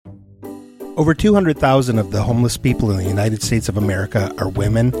Over 200,000 of the homeless people in the United States of America are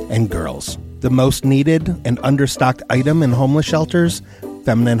women and girls. The most needed and understocked item in homeless shelters?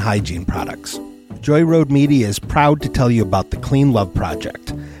 Feminine hygiene products. Joy Road Media is proud to tell you about the Clean Love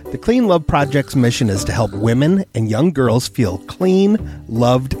Project. The Clean Love Project's mission is to help women and young girls feel clean,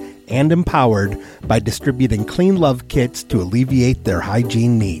 loved, and empowered by distributing Clean Love kits to alleviate their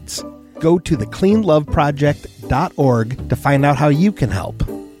hygiene needs. Go to thecleanloveproject.org to find out how you can help.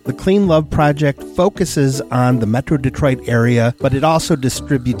 The Clean Love Project focuses on the Metro Detroit area, but it also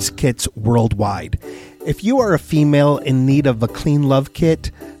distributes kits worldwide. If you are a female in need of a Clean Love kit,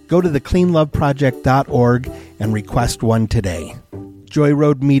 go to thecleanloveproject.org and request one today. Joy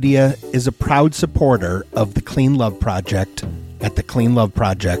Road Media is a proud supporter of the Clean Love Project at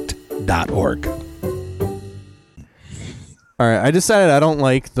thecleanloveproject.org. All right, I decided I don't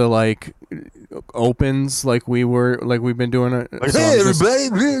like the opens like we've been doing it. Like, So hey, I'm just-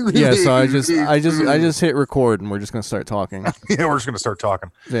 everybody. yeah, so I just hit record and we're just gonna start talking. Yeah, we're just gonna start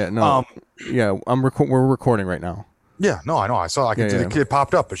talking. Yeah, no, yeah, we're recording right now. Yeah, no, I know. I saw. Yeah. It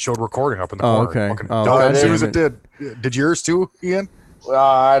popped up. It showed recording up in the Oh, corner. okay. Fucking Oh, done God as soon as damn it did. Did yours too, Ian? Well,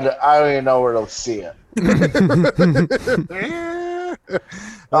 I don't even know where to see it.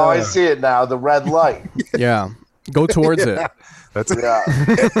 Oh, I see it now. The red light. Yeah, go towards it. That's it. Yeah.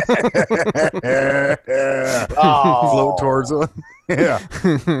 Float Oh. towards it. Yeah.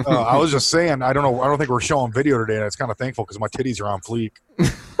 I was just saying. I don't know. I don't think we're showing video today, and it's kind of thankful because my titties are on fleek.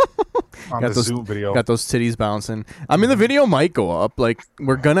 On the Zoom video. Got those titties bouncing. I mean, the video might go up. Like,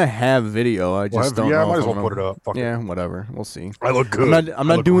 we're gonna have video. I just don't know. Yeah, I might if as well I'm put it gonna- up. Fuck Yeah, it. whatever. We'll see. I look good. I'm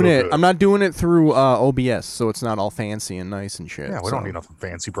not doing it. I'm not doing it through OBS, so it's not all fancy and nice and shit. Yeah, we so. don't need nothing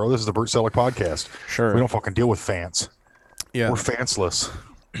fancy, bro. This is the Bert Selleck podcast. Sure. We don't fucking deal with fans. Yeah. We're fansless.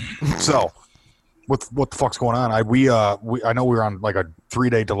 So, what the fuck's going on? I know we were on like a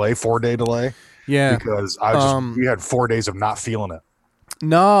 4-day delay. Yeah. Because we had 4 days of not feeling it.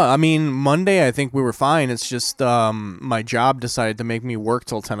 No, I mean Monday. I think we were fine. It's just my job decided to make me work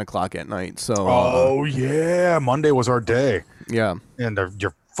till 10 o'clock at night. So. Oh yeah, Monday was our day. Yeah. And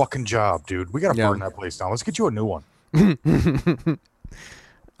your fucking job, dude. We gotta Yeah. burn that place down. Let's get you a new one.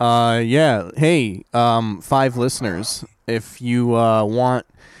 Yeah. Hey, 5 listeners. If you want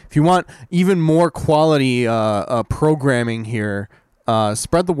even more quality programming here,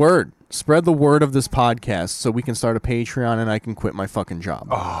 spread the word. Spread the word of this podcast so we can start a Patreon and I can quit my fucking job.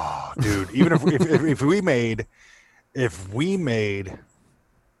 Oh, dude. Even if we made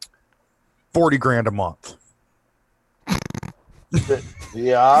 $40,000 a month.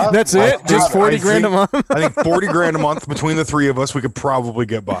 Yeah. That's it? Just 40 grand a month? I think 40 grand a month between the three of us, we could probably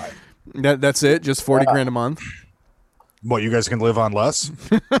get by. That's it? Just 40 grand a month? What, you guys can live on less?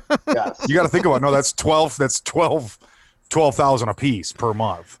 Yes. You got to think about it. No, that's 12,000 a piece per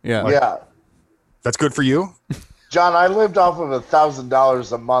month. Yeah. Yeah. That's good for you? John, I lived off of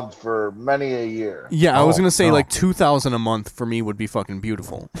 $1,000 a month for many a year. Yeah, I was Oh, going to say no. like 2,000 a month for me would be fucking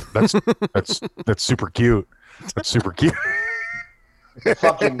beautiful. That's super cute. That's super cute.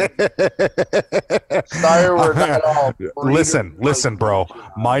 Fucking sorry, we're not all Listen, bro.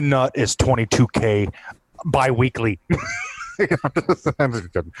 My nut is $22K bi-weekly.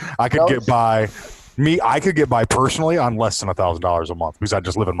 I could get by. I could get by personally on less than $1,000 a month because I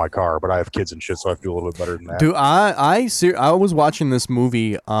just live in my car, but I have kids and shit, so I feel a little bit better than that. Dude, I was watching this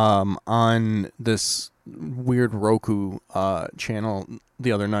movie on this weird Roku channel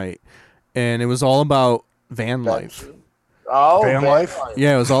the other night, and it was all about van life. Oh, Van life?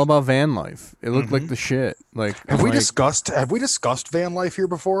 Yeah, it was all about van life. It looked like the shit. Like, Have we like- discussed van life here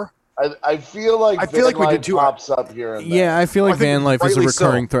before? I feel like I feel like we van did life too. pops up here and there. Yeah, I feel like I think van life is a rightly so.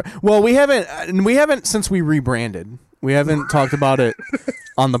 recurring threat. Well, we haven't since we rebranded. We haven't talked about it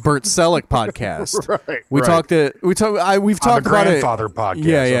on the Bert Selleck podcast. Right. We've right. talked about on the Grandfather it. podcast.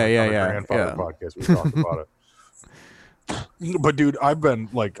 Yeah, on the yeah. Grandfather podcast. We talked about it. But dude, I've been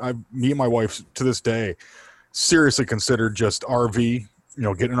like, me and my wife to this day seriously considered just RV,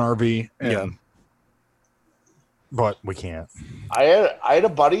 getting an RV, and Yeah. but we can't. I had a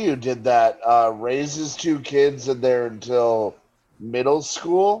buddy who did that, raised his 2 kids in there until middle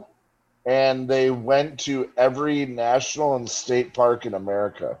school, and they went to every national and state park in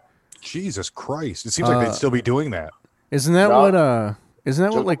America. Jesus Christ! It seems like they'd still be doing that. Isn't that No. what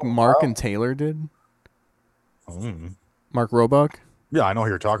Took like a Mark while. and Taylor did? Mm. Mark Roebuck? Yeah, I know who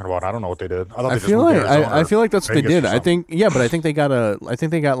you're talking about. I don't know what they did. I thought they I just feel moved like to Arizona I or feel like that's what they Vegas did. or I something. think but I think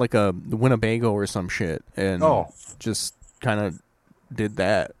they got like a Winnebago or some shit and just kind of did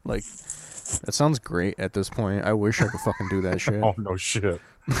that. Like that sounds great at this point. I wish I could fucking do that shit. Oh no shit!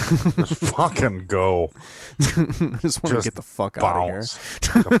 Just fucking go. I just want to Just get the fuck out of here. Bounce.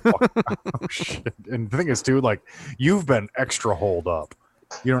 Oh, shit. And the thing is, too, like, you've been extra holed up.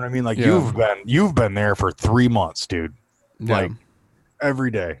 You know what I mean? Like, Yeah. you've been there for 3 months, dude. Yeah. Like,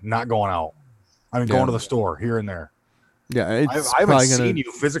 every day, not going out. I mean, Yeah. going to the store here and there. Yeah, I it's haven't probably seen gonna.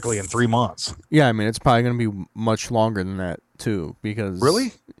 you physically in 3 months. Yeah, I mean, it's probably gonna be much longer than that too. Because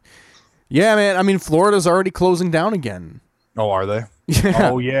Really? Yeah, man. I mean, Florida's already closing down again. Oh, are they? Yeah.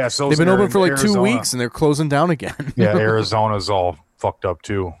 Oh, yeah. So They've been they're open in for like 2 Arizona. weeks, and they're closing down again. Yeah, Arizona's all fucked up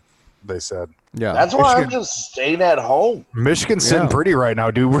too. They said Yeah. That's why I'm Michigan- just staying at home. Michigan's sitting Yeah. pretty right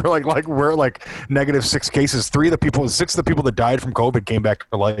now, dude. We're like -6 cases. 6 of the people that died from COVID came back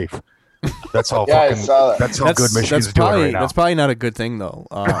to life. That's how Yeah, I fucking. saw that. That's how good Michigan's doing probably right now. that's probably not a good thing though.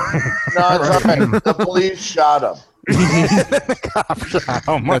 No, it's all right. The police shot him. That's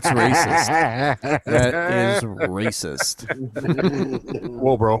racist. That is racist.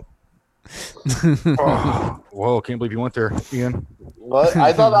 Whoa, bro. Oh, whoa! Can't believe you went there, Ian. What?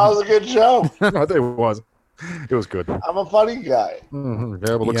 I thought that was a good show. I thought it was. It was good. I'm a funny guy. Mhm.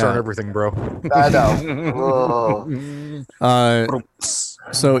 Yeah, but looks Yeah. aren't everything, bro. I know. Oh.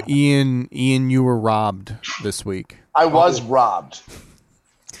 So Ian, you were robbed this week. I was robbed.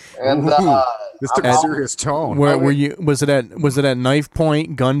 And This took a I'm- serious tone. Where were you? Was it at knife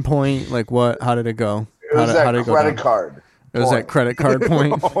point, gun point? Like what? How did it go? it was how did that it go credit down? card. It was at credit card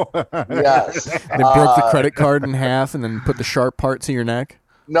point. Yes. They broke the credit card in half and then put the sharp part to your neck.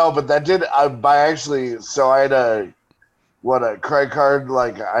 No, but that did. I had a credit card.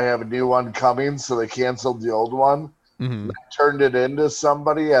 Like I have a new one coming, so they canceled the old one. Mm-hmm. Turned it into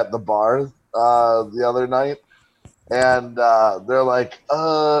somebody at the bar the other night, and they're like,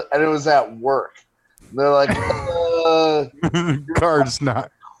 and it was at work. And they're like, Card's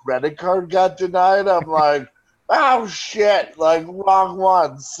not. credit card got denied. I'm like, oh shit, like wrong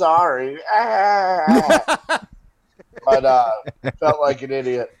one. Sorry. But felt like an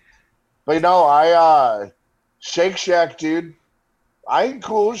idiot. But you know, I Shake Shack, dude. I ain't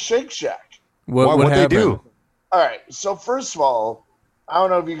cool with Shake Shack. What What they happened? do? All right. So first of all, I don't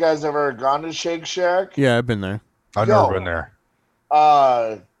know if you guys ever gone to Shake Shack. Yeah, I've been there. I've Yo. never been there.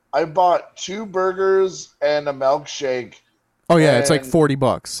 I bought 2 burgers and a milkshake. Oh yeah, it's like And,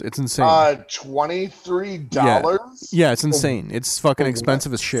 $40. It's insane. $23. Yeah, it's insane. It's fucking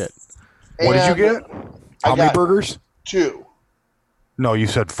expensive as shit. What did you And get? How many got burgers? 2. No, you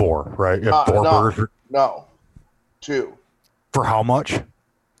said 4, right? You had 4 no. burgers No. 2. for how much?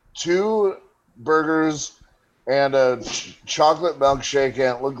 2 burgers and a chocolate milkshake, and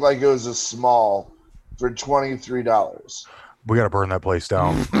it looked like it was a small for $23. We got to burn that place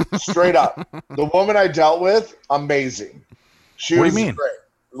down. Straight up. The woman I dealt with, amazing. She What do was you mean? great.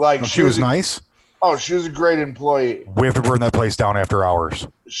 Like Oh, she was a- nice. Oh, she was a great employee. We have to burn that place down after hours.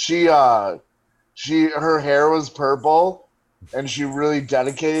 Her hair was purple, and she really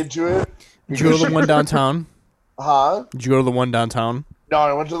dedicated to it. Did you go to the one downtown? Huh? Did you go to the one downtown? No,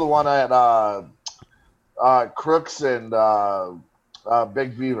 I went to the one at Crooks and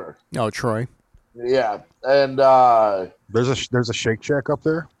Big Beaver. Oh, Troy. Yeah, and There's a Shake Shack up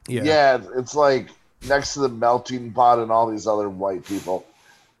there. yeah, it's like next to the melting pot and all these other white people.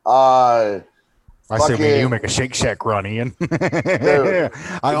 I I say, Fucking- man, you make a Shake Shack run, Ian.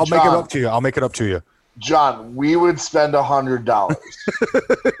 I'll make it John. up to you. I'll make it up to you. John, we would spend $100.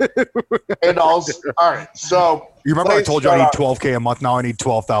 And also, all right, so You remember I let's told you I start need out- $12K a month. Now I need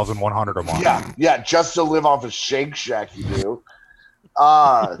 $12,100 a month. Yeah, just to live off of Shake Shack, you do.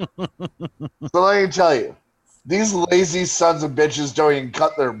 So let me tell you, these lazy sons of bitches don't even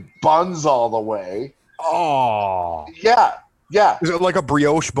cut their buns all the way. Oh, Yeah. is it like a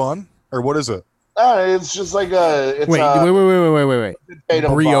brioche bun or what is it? It's just like a Wait, potato bun.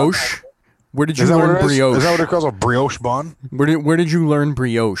 brioche. Where did you Is that learn what it is? brioche? Is that what it calls a brioche bun? Where did you learn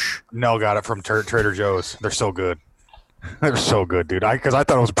brioche? Nell got it from Trader Joe's. They're so good. They're so good, dude. Because I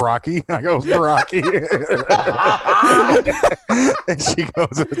thought it was Brocky. I go, it was Brocky. And she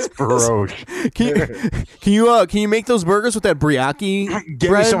goes, it's brioche. Can you make those burgers with that briaki Give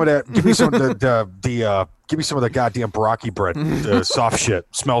bread? me some of that. Give me some of give me some of the goddamn Brocky bread. The soft shit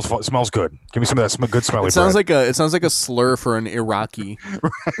smells good. Give me some of that good smelly It sounds bread. like a slur for an Iraqi.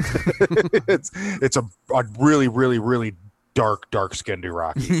 it's a really, really, really dark skinned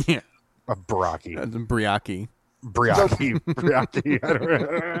Iraqi. Yeah, A Brocky. briaki. Briaki.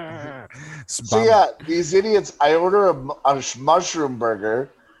 So yeah, these idiots. I order a mushroom burger,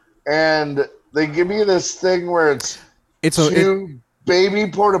 and they give me this thing where it's It's a two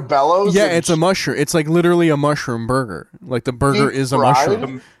baby portobellos. yeah, and it's a mushroom. It's like literally a mushroom burger. Like the burger deep is a fried.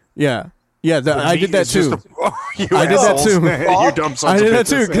 mushroom. Yeah, Yeah, I did that too. I did that too. You dumb sons I of did that bitches.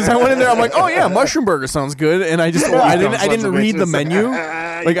 too because I went in there. I'm like, oh yeah, mushroom burger sounds good, and I didn't read the menu.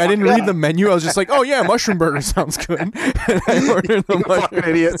 Like I didn't read the menu. I was just like, oh yeah, mushroom burger sounds good. And I ordered the Fucking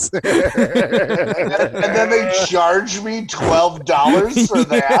idiots. And then they charged me $12 for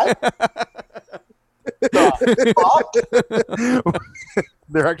that. The fuck?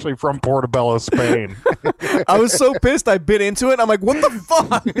 They're actually from Portobello, Spain. I was so pissed. I bit into it. And I'm like, what the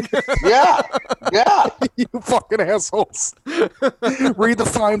fuck? Yeah. You fucking assholes. Read the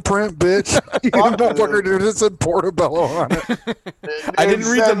fine print, bitch. You Fuck, motherfucker dude, it said Portobello on it. I didn't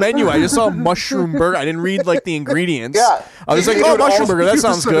read the menu. I just saw mushroom burger. I didn't read like the ingredients. Yeah. I was like, Dude, oh, mushroom all burger. That you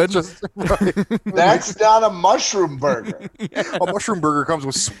sounds said good. just- right. That's not a mushroom burger. A mushroom burger comes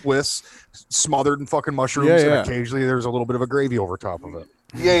with Swiss, smothered in fucking mushrooms, Yeah, and yeah. occasionally there's a little bit of a gravy over top of it.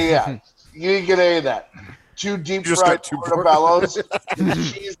 Yeah. You didn't get any of that. 2 deep Just fried got 2 portobellos and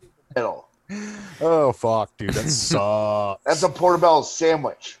cheese in the middle. Oh fuck, dude, that sucks. That's a portobello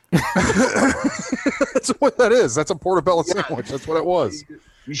sandwich. That's what that is. That's a portobello sandwich. That's what it was.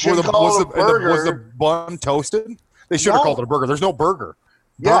 You should call it a burger. Was the bun toasted? They should have No. called it a burger. There's no burger.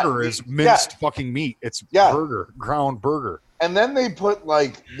 Yeah, Burger is yeah. minced fucking meat. It's Yeah. burger, ground burger. And then they put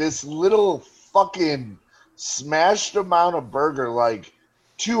like this little fucking smashed amount of burger, like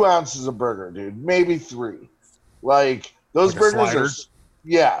 2 ounces of burger, dude, maybe 3. Like those Like a burgers slider? are,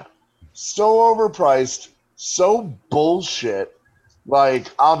 yeah, so overpriced, so bullshit. Like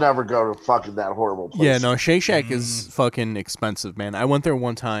I'll never go to fucking that horrible place. Yeah, no, Shake Shack is fucking expensive, man. I went there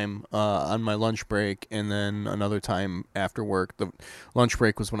one time on my lunch break, and then another time after work. The lunch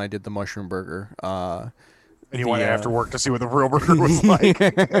break was when I did the mushroom burger. And you went The, after work to see what the real burger was like.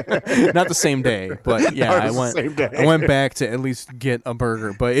 Not the same day, but yeah, No, it I was the went. same day. I went back to at least get a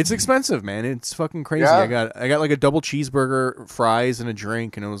burger, but it's expensive, man. It's fucking crazy. Yeah. I got like a double cheeseburger, fries, and a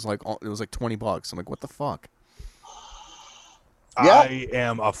drink, and it was like $20. I'm like, what the fuck? Yeah. I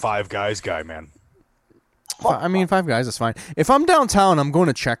am a Five Guys guy, man. I mean, Five Guys is fine. If I'm downtown, I'm going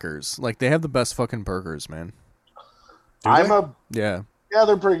to Checkers. Like they have the best fucking burgers, man. Yeah. Yeah,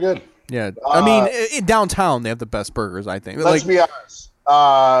 they're pretty good. Yeah, I mean, downtown they have the best burgers. I think. Let's Like, be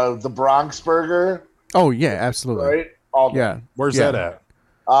honest. The Bronx Burger, oh yeah, absolutely. right? All Yeah, Where's Yeah. that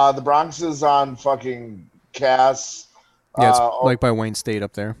at? The Bronx is on fucking Cass. yeah, it's oh, like by Wayne State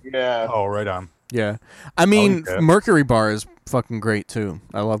up there. yeah. Oh, right on. Yeah, I mean, yeah. Mercury Bar is fucking great too.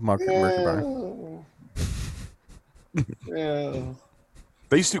 I love Mercury Bar. Yeah.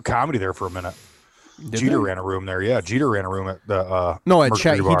 They used to do comedy there for a minute. Did Jeter they? ran a room there. Yeah, Jeter ran a room at the No, at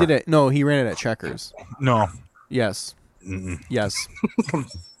Mercury He Bar. did it. No, he ran it at Checkers. No. Yes, Mm-mm. yes,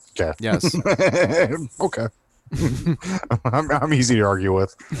 Okay. yes. Okay. I'm easy to argue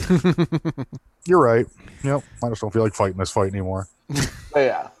with. You're right. Yep. I just don't feel like fighting this fight anymore. But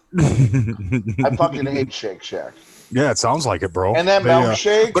yeah. I fucking hate Shake Shack. Yeah, it sounds like it, bro. And that They,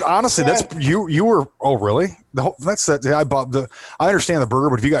 milkshake. but honestly, that's you were. Oh, really? That's that. Yeah, I bought the. I understand the burger,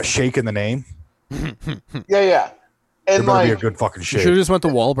 but if you got shake in the name, Yeah. it And better be a like, good fucking You should shake. have just went to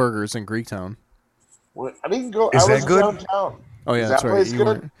Wahlburgers in Greektown. I didn't go. Is I that was good? downtown. Oh yeah, Is that's that right. place You good?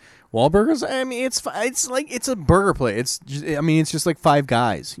 weren't- Wahlburgers. I mean, it's like it's a burger place. It's just, I mean, it's just like Five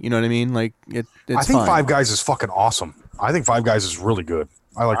Guys. You know what I mean? Like it's. I think fine. Five Guys is fucking awesome. I think Five Guys is really good.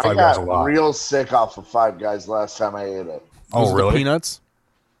 I like I Five Guys a got lot. real sick off of Five Guys last time I ate it. Was Oh, it the really? peanuts.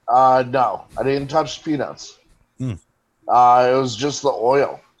 No, I didn't touch peanuts. Hmm. It was just the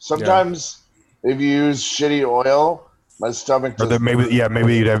oil. Sometimes if you use shitty oil, my stomach. Or Just,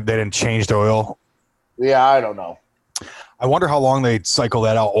 maybe they didn't change the oil. yeah, I don't know. I wonder how long they cycle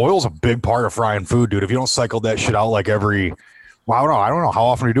that out. Oil's a big part of frying food, dude. If you don't cycle that shit out like every, well, I don't know how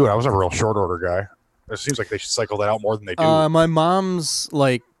often you do it. I was a real short order guy. It seems like they should cycle that out more than they do. My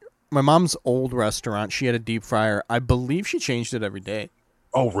mom's old restaurant. She had a deep fryer. I believe she changed it every day.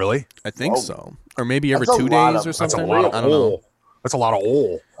 Oh, really? I think Oh. so, or maybe every That's a 2 lot days of- or That's a something. lot of I don't know. oil. That's a lot of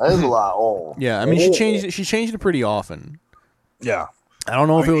oil. That is a lot of oil. Yeah, I mean, she changed it pretty often. Yeah. I don't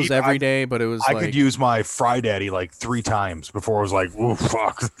know if I it mean, was every day, but it was I like could use my Fry Daddy like 3 times before I was like, ooh,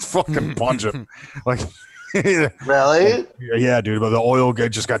 fuck, fucking plunge it. Like, Really? yeah, dude, but the oil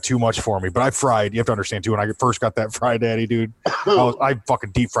just got too much for me. But I fried. You have to understand, too, when I first got that Fry Daddy, dude, I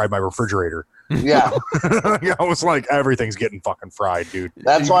fucking deep fried my refrigerator. Yeah. I was like, everything's getting fucking fried, dude.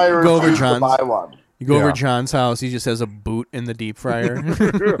 That's why I Go over refused to John's. buy one. you go over Yeah. to John's house. He just has a boot in the deep fryer.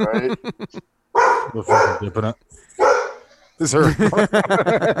 Right? We're fucking dipping it. This hurt. What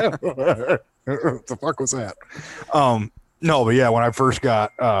the fuck was that? No, but yeah, when I first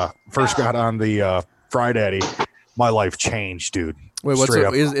got on the Fry Daddy, my life changed, dude. Wait, what's Straight a,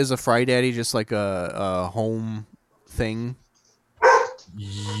 up. is a Fry Daddy just like a home thing?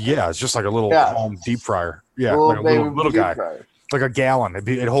 Yeah, it's just like a little Yeah. home deep fryer. Yeah, Little like a little baby guy. deep fryer. Like a gallon.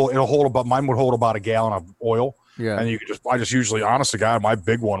 It'll hold about, mine would hold about a gallon of oil. Yeah. And I just usually, honest to God, my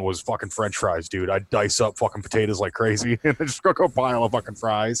big one was fucking French fries, dude. I'd dice up fucking potatoes like crazy and just cook a pile of fucking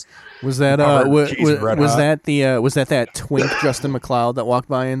fries. Was that Covered in was cheese and red hot. that the was that twink Justin McLeod that walked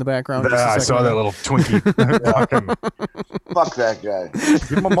by in the background? just a I second saw ago? that little Twinkie. Fucking, Fuck that guy.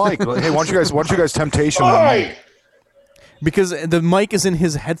 give him a mic. Hey, why don't you guys temptation? All with a right. mic? Because the mic is in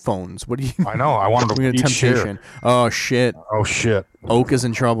his headphones. What do you? I know. I wanted We to got eat temptation. Oh shit! Oh shit. Oak is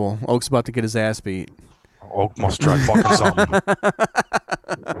in trouble. Oak's about to get his ass beat. Oak must try fucking something.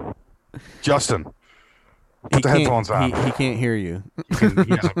 Justin, put the can't- headphones on. He can't hear you. He has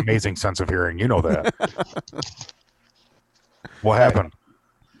an amazing sense of hearing. You know that. What happened?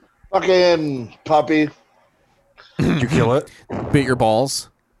 Fucking puppy. Did you kill it? Bit your balls.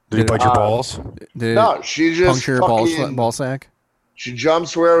 Did you bite your balls? Did No, she just puncture your fucking, ball sack? she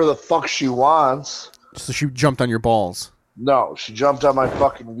jumps wherever the fuck she wants. So she jumped on your balls. No, she jumped on my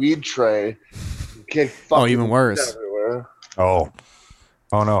fucking weed tray. And kicked fucking even worse. weed everywhere. Oh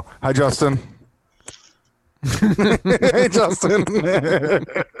no. Hi, Justin. Hey, Justin.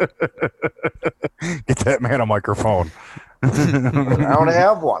 Get that man a microphone. I don't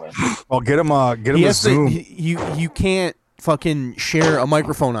have one. Well, get him a He has to, Zoom. you can't fucking share a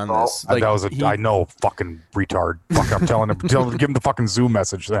microphone on this. That was he- I know, fucking retard. Fuck, I'm telling him. Give him the fucking Zoom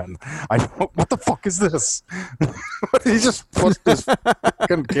message. Then I know, what the fuck is this? He just put this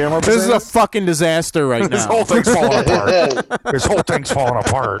fucking camera. This is a fucking disaster right This now. whole thing's falling apart. This whole thing's falling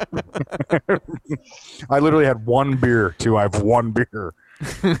apart. I literally had one beer too. I have one beer.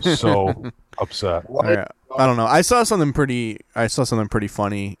 So upset. Yeah, I don't know. I saw something pretty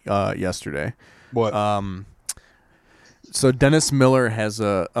funny yesterday. What? So Dennis Miller has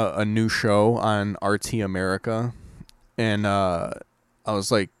a new show on RT America, and I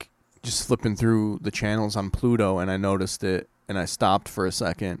was like just flipping through the channels on Pluto, and I noticed it, and I stopped for a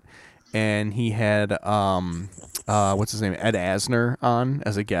second, and he had what's his name, Ed Asner on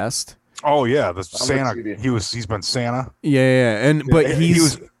as a guest. Oh yeah, the Santa. TV. He's been Santa. Yeah, and but He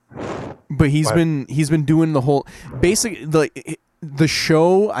he's What? been doing the whole basically the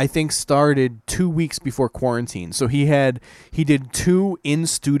show I think started 2 weeks before quarantine. So he did 2 in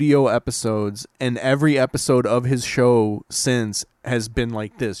studio episodes, and every episode of his show since has been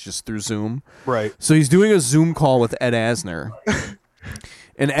like this, just through Zoom. right. So he's doing a Zoom call with Ed Asner.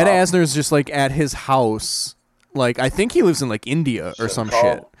 And Ed Asner is just like at his house. Like I think he lives in like India or some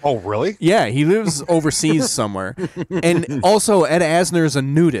shit. Oh really? Yeah, he lives overseas somewhere. And also Ed Asner is a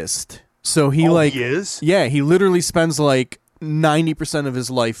nudist. So he He is. yeah, he literally spends like 90% of his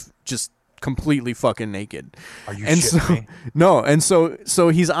life just completely fucking naked. Are you And shitting so me? no, and so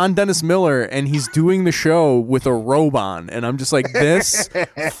he's on Dennis Miller and he's doing the show with a robe on, and I'm just like, this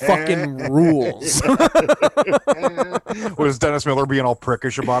fucking rules. Was Dennis Miller being all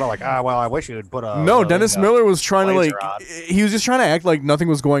prickish about it? Like, well, I wish you would put a. No, Dennis Miller was trying to like, blazer on. he was just trying to act like nothing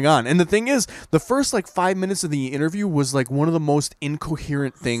was going on. And the thing is, the first like 5 minutes of the interview was like one of the most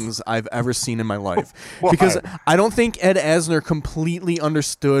incoherent things I've ever seen in my life. Why? Because I don't think Ed Asner completely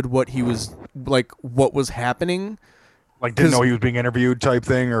understood what he was like, what was happening. Like, didn't 'cause- know he was being interviewed, type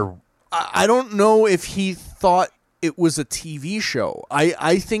thing, or I don't know if he thought it was a TV show.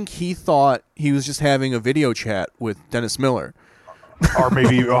 I think he thought he was just having a video chat with Dennis Miller.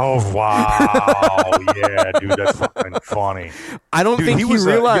 maybe. Oh wow, yeah, dude, that's fucking funny. I don't Dude, think he was.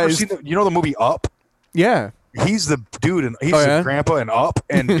 realized. You know the movie Up? Yeah. He's the dude, and he's Oh, yeah? the grandpa in Up,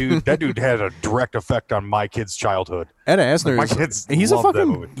 and dude, that dude had a direct effect on my kid's childhood. Ed Asner, My is- kids he's a love that fucking,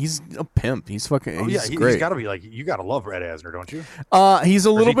 movie. he's a pimp. He's fucking, Oh, he's yeah, great. he's got to be like, you got to love Ed Asner, don't you? He's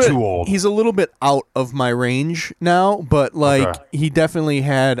a little he bit too old? He's a little bit out of my range now, but like Okay. he definitely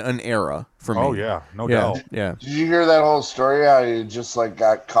had an era for me. Oh yeah, no yeah, doubt. yeah. Did you hear that whole story? How he just like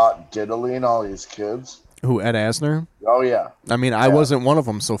got caught diddling all these kids? Who, Ed Asner? Oh yeah. I mean, I wasn't one of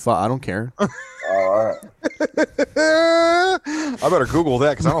them, so far I don't care. Oh, all right. I better Google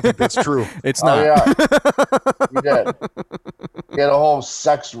that because I don't think that's true. It's Oh not. yeah. He did. He had a whole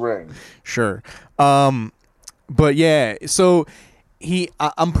sex ring. Sure. But yeah, so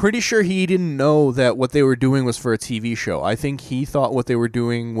I'm pretty sure he didn't know that what they were doing was for a TV show. I think he thought what they were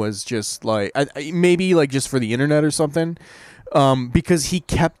doing was just like maybe like just for the internet or something. Because he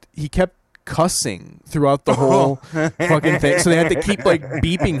kept cussing throughout the whole fucking thing, so they had to keep like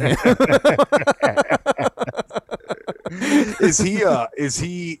beeping him. Is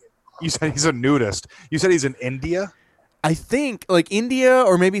he? You said he's a nudist. You said he's in India. I think like India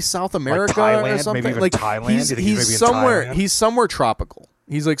or maybe South America or Thailand? Maybe something. even like Thailand? he's Do you think he's maybe in somewhere Thailand? he's somewhere tropical.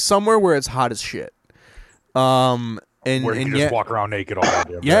 He's like somewhere where it's hot as shit. Where he can just walk around naked all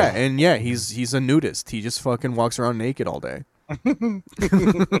day. Yeah, and yeah, he's a nudist. He just fucking walks around naked all day.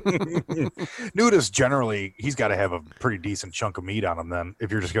 Nudist generally, he's got to have a pretty decent chunk of meat on him. Then,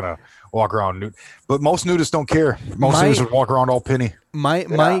 if you're just gonna walk around nude, but most nudists don't care. Most nudists walk around all penny. My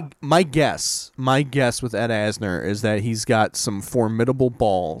guess with Ed Asner is that he's got some formidable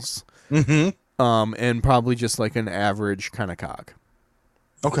balls, and probably just like an average kind of cock.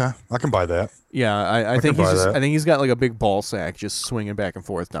 Okay, I can buy that. Yeah, I think he's got like a big ball sack just swinging back and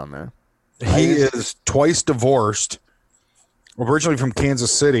forth down there. He is twice divorced. Originally from Kansas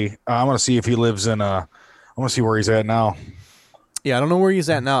City. I want to see if he lives in. I want to see where he's at now. Yeah, I don't know where he's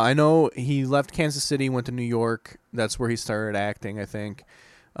at now. I know he left Kansas City, went to New York. That's where he started acting, I think.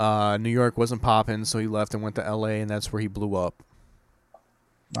 New York wasn't popping, so he left and went to L.A., and that's where he blew up.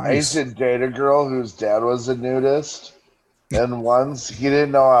 Nice. I used to date a girl whose dad was a nudist, and once he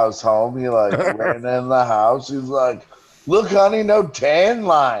didn't know I was home. He like ran in the house. He's like, "Look, honey, no tan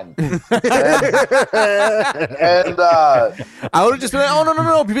line." and I would have just been like, "Oh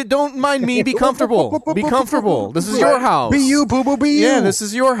no! Don't mind me. Be comfortable. Be comfortable. This is your house. Be you, boo boo. Be you. Yeah, this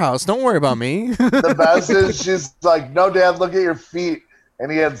is your house. Don't worry about me." The best is she's like, "No, Dad, look at your feet."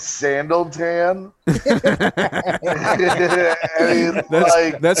 And he had sandal tan. That's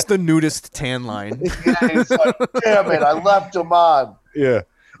the nudist tan line. Yeah, he's like, "Damn it, I left him on." Yeah.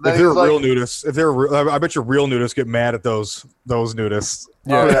 If they're real nudists, I bet your real nudists get mad at those nudists.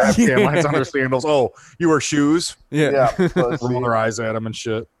 Yeah, tan lines on their sandals. Oh, you wear shoes? Yeah. Rolling their eyes at him and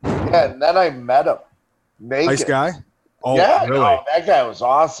shit. Yeah, and then I met him. Naked. Nice guy. Oh, yeah, really? no, that guy was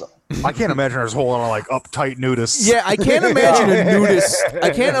awesome. I can't imagine there's a whole lot of like uptight nudists. Yeah, I can't imagine a nudist. I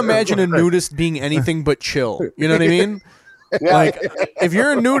can't imagine a nudist being anything but chill. You know what I mean? Yeah. Like, if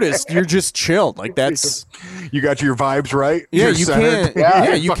you're a nudist, you're just chilled. Like that's. You got your vibes right. Yeah, you're you centered. can't.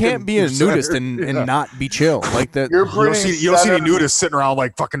 Yeah, you can't be a nudist and not be chill like that. You're You don't see any centered. nudists sitting around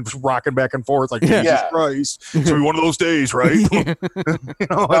like fucking rocking back and forth like Jesus Yeah. Christ. It's gonna be one of those days, right? You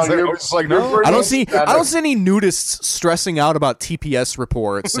know, it's like no. I don't see any nudists stressing out about TPS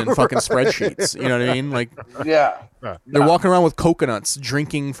reports and fucking spreadsheets. You know what I mean? Like Yeah. they're walking around with coconuts,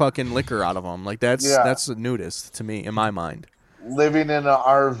 drinking fucking liquor out of them. Like that's a nudist to me in my mind. Living in an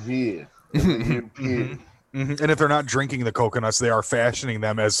RV in the UP. And if they're not drinking the coconuts, they are fashioning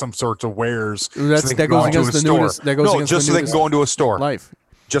them as some sorts of wares. That goes against the nudist. That goes against just so they can go into a store. Life.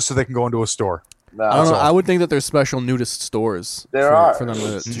 Just so they can go into a store. No. I don't know. I would think that there's special nudist stores for them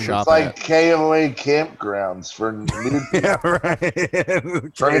to shop It's like at. KOA campgrounds for nude people. Yeah,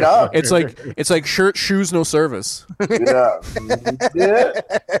 right. Straight up. It's like shirt, shoes, no service. Yeah. Yeah.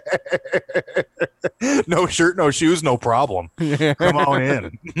 No shirt, no shoes, no problem. Come on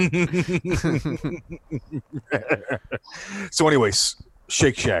in. So anyways,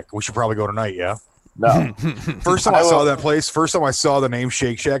 Shake Shack. We should probably go tonight, yeah? No. First time I saw that place, first time I saw the name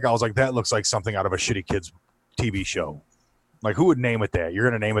Shake Shack, I was like, that looks like something out of a shitty kids TV show. Like, who would name it that? You're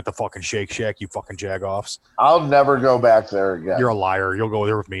going to name it the fucking Shake Shack, you fucking jagoffs. I'll never go back there again. You're a liar. You'll go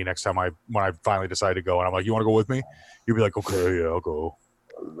there with me next time when I finally decide to go. And I'm like, you want to go with me? You'll be like, okay, yeah, I'll go.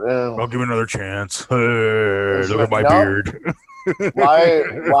 I'll give it another chance. Hey, look at my beard.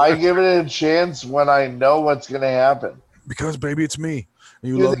 Why give it a chance when I know what's going to happen? Because, baby, it's me. And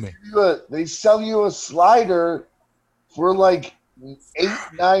you Dude, love me. They sell you a slider for like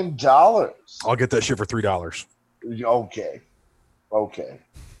 $8-9. I'll get that shit for $3. Okay.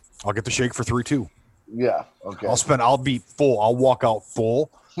 I'll get the shake for $3 too. Yeah. Okay. I'll be full. I'll walk out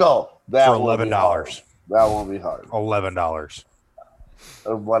full No, that for will be $11. hard. That will be hard. $11.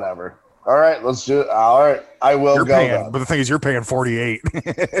 Whatever. All right, let's do it. All right, I will You're go. paying, then. but the thing is, you're paying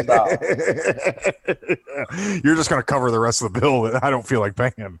 $48. No. You're just gonna cover the rest of the bill that I don't feel like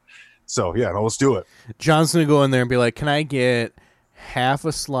paying. So yeah, no, let's do it. John's gonna go in there and be like, "Can I get half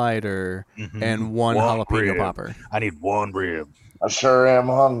a slider and one jalapeno rib. popper?" I need one rib. I sure am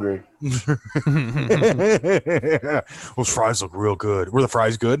hungry. Those fries look real good. Were the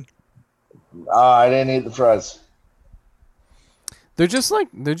fries good? I didn't eat the fries. They're just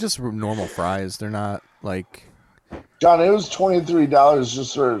normal fries. They're not like. John, it was $23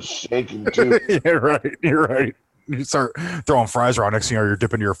 just for a shake and two. Yeah, right. You're right. You start throwing fries around. Next thing you know, you're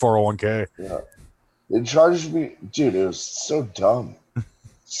dipping your 401k. Yeah. They charged me, dude. It was so dumb,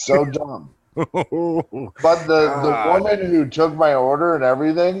 so dumb. But the woman who took my order and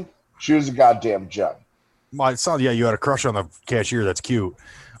everything, she was a goddamn gem. Well, it sounds, yeah, you had a crush on the cashier. That's cute.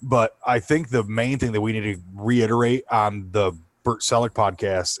 But I think the main thing that we need to reiterate on the Bert Selleck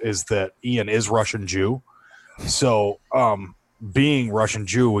podcast is that Ian is Russian Jew. So, being Russian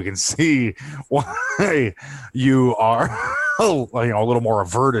Jew, we can see why you are a little more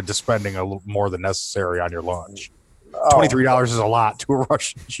averted to spending a little more than necessary on your lunch. Oh, $23 is a lot to a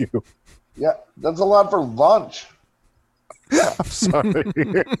Russian Jew. yeah, that's a lot for lunch. I'm sorry.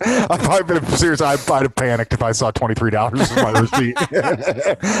 I've probably been serious. I'd have panicked if I saw $23 as my receipt.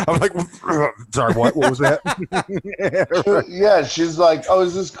 I'm like, sorry, what was that? Yeah, she's like, "Oh,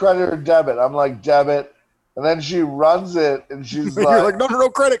 is this credit or debit?" I'm like, "Debit," and then she runs it, and she's You're like, no,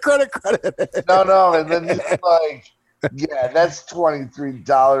 credit. no, and then she's like, "Yeah, that's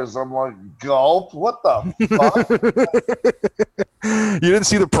 $23." I'm like, "Gulp! What the fuck?" You didn't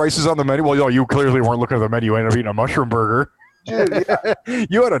see the prices on the menu? Well, you clearly weren't looking at the menu. You ended up eating a mushroom burger. Dude, yeah,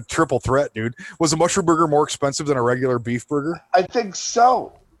 You had a triple threat, dude. Was a mushroom burger more expensive than a regular beef burger? I think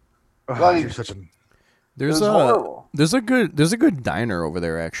so. Ugh, Like- you're such a... There's It was a horrible. there's a good diner over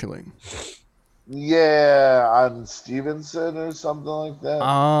there actually. Yeah, on Stevenson or something like that.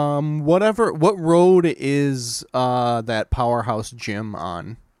 What road is that Powerhouse Gym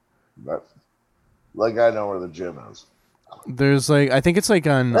on? But, like, I know where the gym is. There's like I think it's like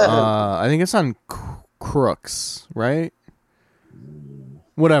on I think it's on Crooks, right?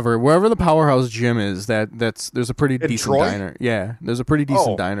 Whatever, wherever the Powerhouse Gym is, there's a pretty In decent Troy? diner. Yeah, there's a pretty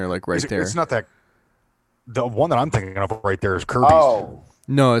decent Oh. diner like right there. It's not that... The one that I'm thinking of right there is Kirby's. Oh,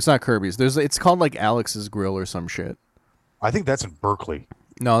 No, it's not Kirby's. It's called like Alex's Grill or some shit. I think that's in Berkeley.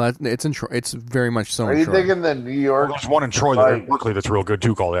 No, it's in Troy. It's very much so are in you Troy. thinking the New Well, York, there's one in Troy that in Berkeley that's real good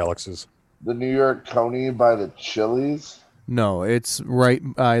too called Alex's. the New York Coney by the Chili's? No, it's right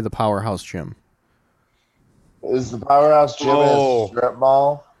by the Powerhouse Gym. Is the Powerhouse Gym Oh. a strip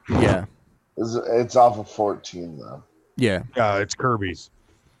mall? Yeah, It's off of 14 though. yeah. Yeah, it's Kirby's.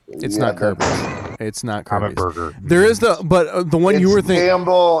 It's Yeah, not Kirby's. that's- It's not Comment Kirby's. burger. There is the one you It's were thinking.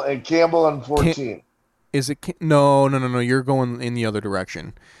 Campbell and 14. Is it? No. You're going in the other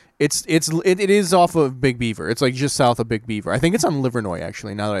direction. It is off of Big Beaver. It's like just south of Big Beaver. I think it's on Livernois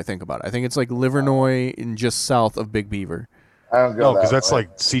actually. Now that I think about it, I think it's like Livernois and just south of Big Beaver. I don't go No, because that that's way.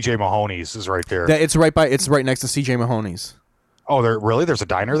 like CJ Mahoney's is right there. It's right next to CJ Mahoney's. Oh, there's a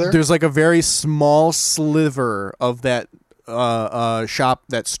diner there? There's like a very small sliver of that shop,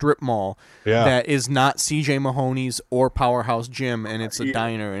 that strip mall, Yeah. that is not CJ Mahoney's or Powerhouse Gym, and it's a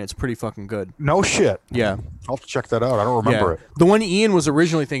diner, and it's pretty fucking good. No shit. Yeah. I'll have to check that out. I don't remember Yeah. it. The one Ian was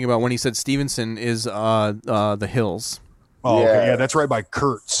originally thinking about when he said Stevenson is the Hills. Oh, okay. Yeah. Yeah, that's right by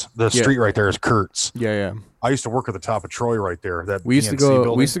Kurtz. The Yeah. street right there is Kurtz. Yeah. I used to work at the top of Troy right there. That We used to PNC go.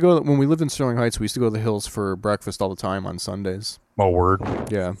 building. We used to go when we lived in Sterling Heights. We used to go to the Hills for breakfast all the time on Sundays. Oh, word.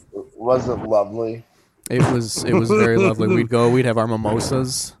 Yeah, Was it lovely? it was very lovely. We'd go. We'd have our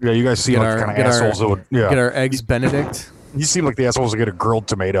mimosas. Yeah, you guys seem Get like our- the kind get of our- assholes that would. Yeah, Get our eggs Benedict. you seem like the assholes that get a grilled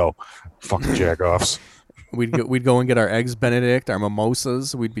tomato. Fucking jackoffs. We'd go and get our eggs Benedict, our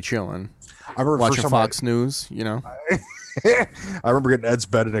mimosas. We'd be chilling, I remember the watching first time Fox News. You know. I remember getting Eggs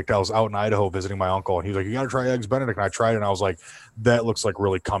Benedict. I was out in Idaho visiting my uncle, and he was like, "You got to try Eggs Benedict." And I tried it, and I was like, "That looks like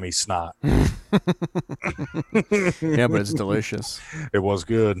really cummy snot." Yeah, but it's delicious. It was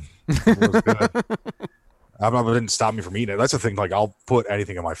good. It was good. It didn't stop me from eating it. That's the thing. Like, I'll put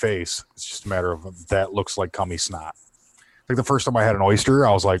anything in my face. It's just a matter of that looks like cummy snot. Like the first time I had an oyster,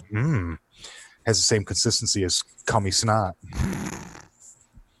 I was like, has the same consistency as cummy snot.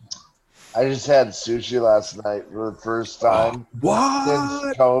 I just had sushi last night for the first time What?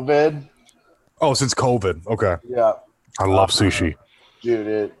 since COVID. Oh, since COVID. Okay. Yeah, I love sushi. dude,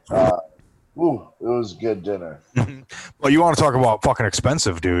 it was good dinner. Well, you want to talk about fucking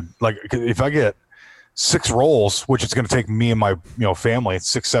expensive, dude. Like, if I get 6 rolls, which it's going to take me and my family,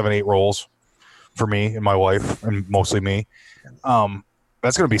 6, 7, 8 rolls for me and my wife, and mostly me.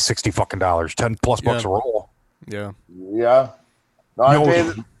 That's going to be $60 fucking dollars, $10+ bucks a roll. Yeah. Yeah, no, I No,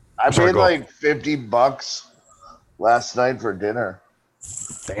 paid sorry, go. like $50 last night for dinner.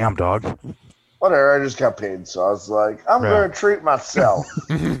 Damn, dog. Whatever, I just got paid, so I was like, I'm Yeah. gonna treat myself.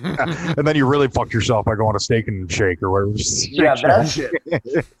 And then you really fucked yourself by going to Steak and Shake or whatever. Yeah, that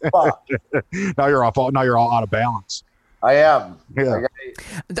shit. Fuck, Now you're off. Now you're all out of balance. I am. Yeah.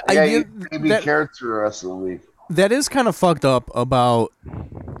 I gotta eat baby carrots for the rest of the week. That is kind of fucked up about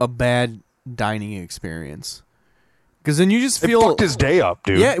a bad dining experience. Because then you just It feel fucked his day up,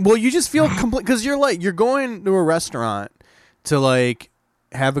 dude. Yeah, well, you just feel complete because you're going to a restaurant to like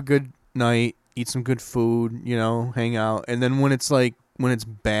have a good night, eat some good food, hang out, and then when it's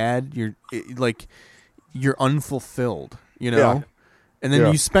bad, you're unfulfilled, Yeah. and then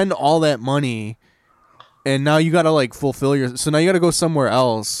Yeah. you spend all that money, and now you got to like fulfill so now you got to go somewhere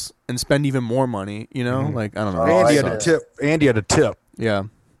else and spend even more money, like I don't know. Oh, Andy I had a did. tip. Andy had a tip. Yeah.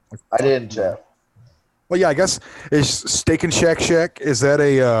 I didn't tip. Well, yeah, I guess is Steak and Shack. Is that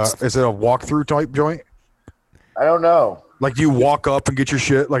a walkthrough type joint? I don't know. Like, do you walk up and get your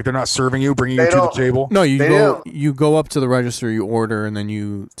shit? Like, they're not serving you, bringing you They to the don't- table? No, They you go up to the register, you order, and then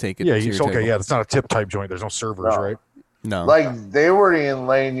you take it. Yeah, to your okay. table. Yeah, it's not a tip type joint. There's no servers, No. right? No. Like, they weren't even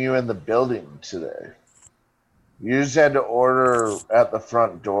letting you in the building today. You just had to order at the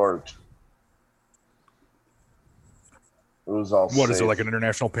front door. It was all What is it, safe. like an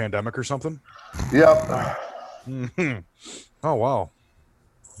international pandemic or something? Yep. Oh, wow.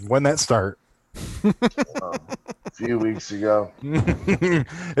 When that start? A few weeks ago.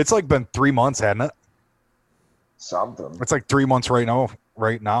 It's like been 3 months, hadn't it? Something. It's like 3 months right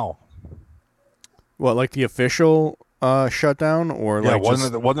now. What, like the official shutdown, or Yeah, like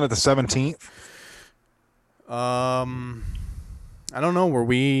wasn't it the 17th? I don't know. Were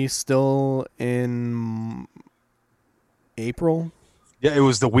we still in April? Yeah, it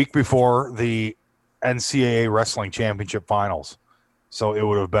was the week before the NCAA Wrestling Championship Finals. So it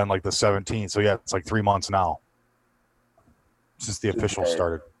would have been like the 17th. So yeah, it's like 3 months now since the official Okay.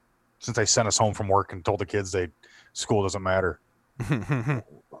 started. Since they sent us home from work and told the kids school doesn't matter.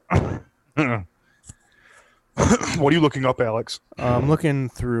 What are you looking up, Alex? I'm looking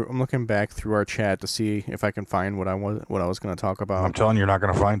back through our chat to see if I can find what I was going to talk I'm about. telling you, you're not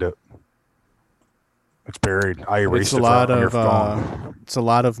going to find it. It's buried. I erased It's a it lot on your of phone. it's a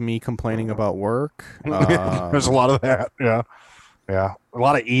lot of me complaining about work. There's a lot of that. Yeah. Yeah. A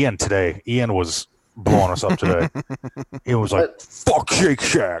lot of Ian today. Ian was blowing us up today. He was like, fuck Shake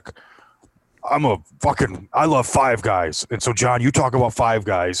Shack. I love Five Guys. And so, John, you talk about Five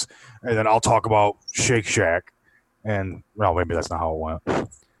Guys, and then I'll talk about Shake Shack. And, well, maybe that's not how it went.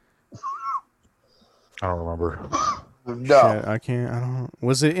 I don't remember. No. Shit, I can't. I don't.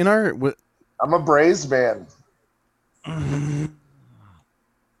 Was it in our? I'm a Braves man. I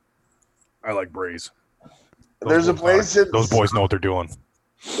like Braves. There's a place in Those boys know what they're doing.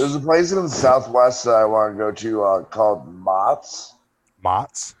 There's a place in the Southwest that I want to go to called Mott's.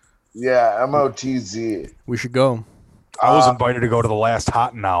 Mott's? Yeah, MOTZ. We should go. I was invited to go to the last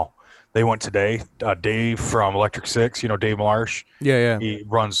Hot and Now. They went today. Dave from Electric Six, Dave Marsh. Yeah. He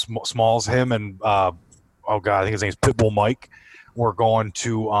runs Smalls. Him and I think his name's Pitbull Mike. We're going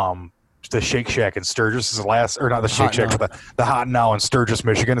to the Shake Shack in Sturgis. Is the last, or not the Shake Shack, but the Hot and Now in Sturgis,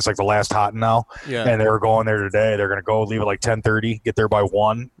 Michigan. It's like the last Hot and Now. Yeah. And they were going there today. They're going to go leave at like 10:30, get there by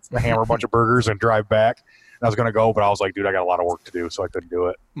 1, hammer a bunch of burgers, and drive back. And I was going to go, but I was like, dude, I got a lot of work to do, so I couldn't do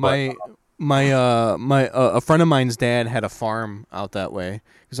it. My a friend of mine's dad had a farm out that way,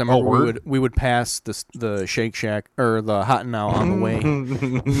 because I remember word? we would pass the Shake Shack or the Hot and Now on the way.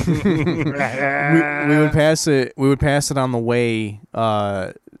 we would pass it. We would pass it on the way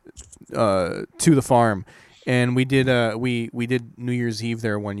to the farm, and we did we did New Year's Eve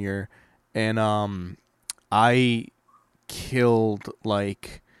there one year, and I killed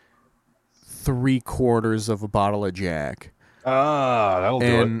like 3/4 of a bottle of Jack. That'll do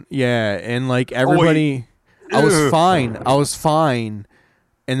it. And yeah, and like everybody, I was fine,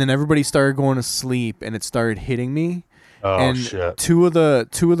 and then everybody started going to sleep, and it started hitting me. Oh, and shit. two of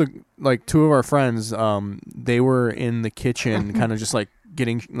our friends, they were in the kitchen, kind of just like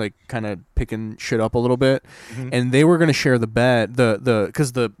getting like kind of picking shit up a little bit, and they were gonna share the bed,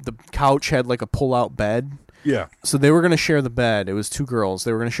 because the couch had like a pull out bed. Yeah. So they were going to share the bed. It was two girls.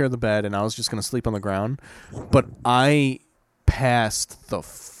 They were going to share the bed, and I was just going to sleep on the ground. But I passed the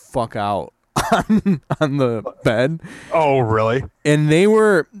fuck out on the bed. Oh, really? And they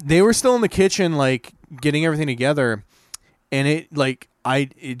were still in the kitchen, like getting everything together. And it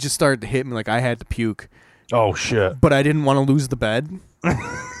just started to hit me, like I had to puke. Oh, shit. But I didn't want to lose the bed.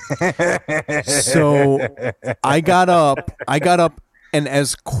 So I got up, and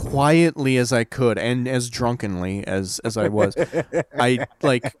as quietly as I could, and as drunkenly as I was, I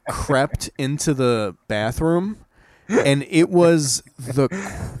like crept into the bathroom, and it was the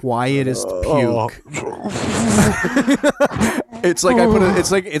quietest puke. It's like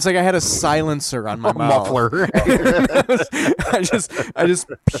it's like I had a silencer on my mouth. Muffler. I just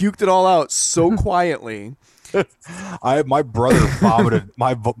puked it all out so quietly. My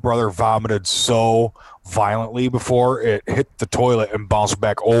brother vomited so violently before it hit the toilet and bounced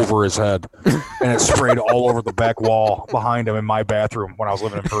back over his head, and it sprayed all over the back wall behind him in my bathroom when I was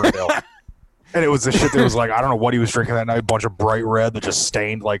living in Ferndale. And it was the shit that was like, I don't know what he was drinking that night, a bunch of bright red that just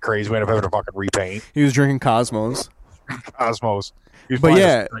stained like crazy. We ended up having to fucking repaint. He was drinking Cosmos. Osmos. But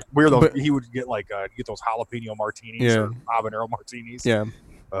yeah, he would get like get those jalapeno martinis or habanero martinis. Yeah.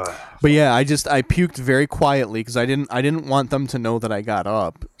 But yeah, I puked very quietly because I didn't want them to know that I got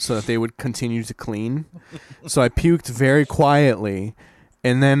up, so that they would continue to clean. So I puked very quietly,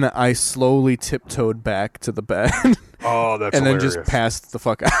 and then I slowly tiptoed back to the bed. Oh, that's and then hilarious. just passed the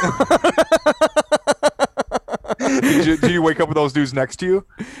fuck out. Did you wake up with those dudes next to you?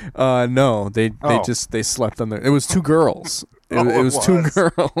 No, they Oh. they slept on the. It was two girls. It was two was.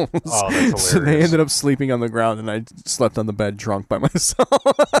 girls. Oh, that's So they hilarious. ended up sleeping on the ground, and I slept on the bed drunk by myself.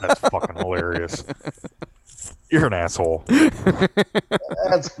 That's fucking hilarious. You're an asshole.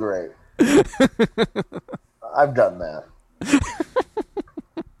 That's great. I've done that.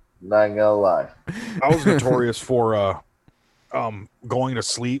 Not gonna lie. I was notorious for going to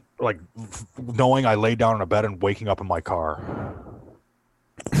sleep, like knowing I laid down in a bed and waking up in my car.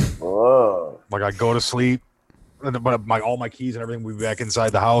 Whoa. Like I'd go to sleep, but all my keys and everything would be back inside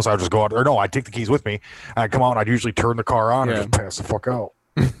the house. I'd just go out, or no, I'd take the keys with me. And I'd come out and I'd usually turn the car on Yeah. and just pass the fuck out.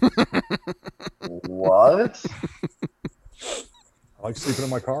 What? I like sleeping in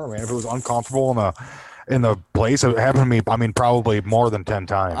my car, man. If it was uncomfortable in the place, it happened to me. I mean, probably more than 10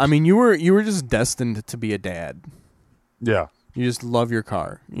 times. I mean, you were just destined to be a dad. yeah. You just love your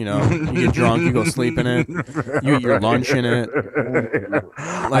car. You know, you get drunk, you go sleep in it, you eat your lunch in it.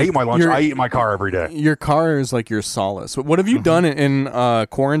 I eat my lunch. I eat in my car every day. Your car is like your solace. What have you done in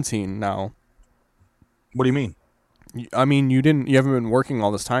quarantine now? What do you mean? I mean, you haven't been working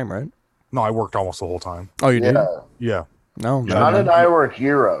all this time, right? No, I worked almost the whole time. Oh, you did? Yeah. Yeah. No, John and I were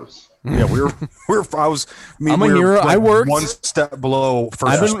heroes. Yeah, we were. I was. I'm a we were hero. I worked. one step below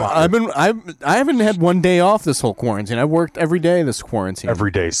first responder. I haven't had one day off this whole quarantine. I worked every day this quarantine. Every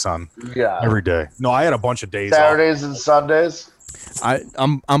day, son. Yeah. Every day. No, I had a bunch of days Saturdays and Sundays.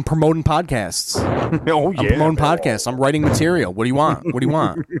 I'm promoting podcasts. off. Oh I'm yeah. promoting podcasts. I'm writing material. What do you want? What do you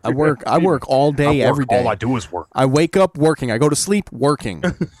want? I work all day, every day. All I do is work. I wake up working. I go to sleep working.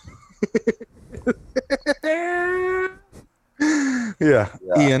 Yeah.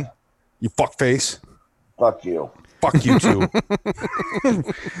 Ian, you fuck face. Fuck you. Fuck you too.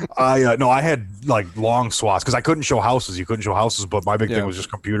 I had like long swaths because I couldn't show houses. You couldn't show houses, but my big Yeah. thing was just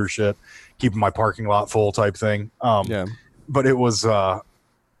computer shit, keeping my parking lot full type thing. Yeah. But it was not.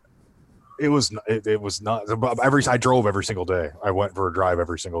 I drove every single day. I went for a drive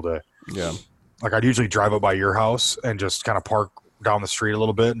every single day. Yeah. Like I'd usually drive up by your house and just kind of park down the street a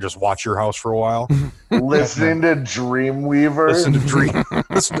little bit and just watch your house for a while. Listening to Dreamweaver. Listen to Dream.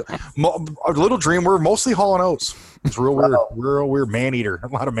 A little Dream. We're mostly Hall and Oates. It's real weird. Wow. Real weird. Man eater. A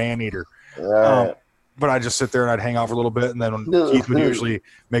lot of man eater. Alright. But I'd just sit there and I'd hang out for a little bit, and then when Keith would usually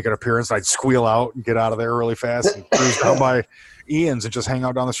make an appearance, I'd squeal out and get out of there really fast and cruise down by Ian's and just hang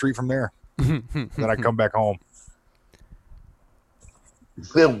out down the street from there. Then I'd come back home.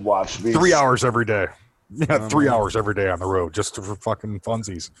 Watch me. 3 hours every day. Yeah, 3 hours every day on the road just for fucking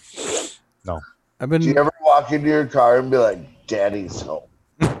funsies. No. I've Do you been ever walk into your car and be like, Daddy's home?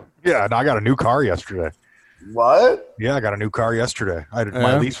 Yeah, and I got a new car yesterday. What? Yeah, I got a new car yesterday. My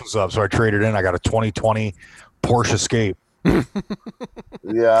Yeah? lease was up, so I traded in. I got a 2020 Porsche Escape. Yeah.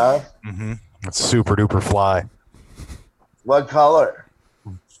 Mm-hmm. It's super duper fly. What color?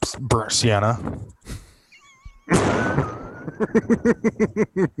 Burnt sienna.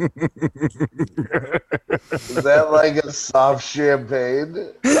 Is that like a soft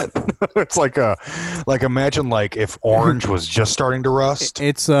champagne? It's like imagine like if orange was just starting to rust.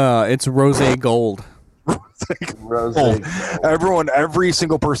 it's rosé gold. Rose. Oh, every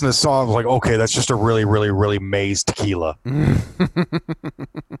single person that saw it was like, okay, that's just a really, really, really maize tequila.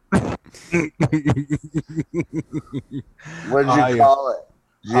 What'd you call it?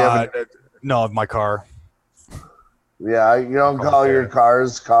 Did you have No, my car. yeah, you don't call your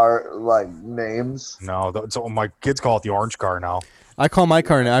cars like names. No, so my kids call it the orange car now. I call my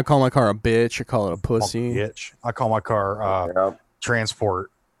car a bitch. I call it a pussy. Bitch. I call my car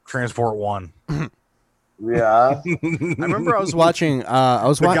Transport 1. Yeah. I remember I was watching. The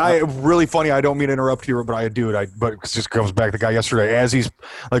guy, really funny. I don't mean to interrupt you, but I do it. But it just comes back. The guy yesterday, as he's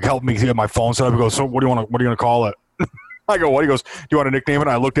like helping me get my phone set up, he goes, "So what do you want? What are you going to call it?" I go, "What?" He goes, "Do you want a nickname?" And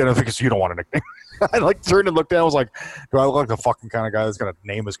I looked at him, thinking, "You don't want a nickname." I like turned and looked at him. I was like, "Do I look like the fucking kind of guy that's going to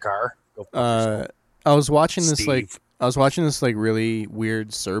name his car?" Go fuck yourself. I was watching this Steve. really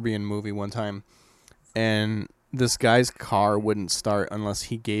weird Serbian movie one time, and this guy's car wouldn't start unless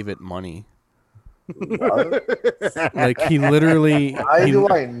he gave it money. Like he literally. Why do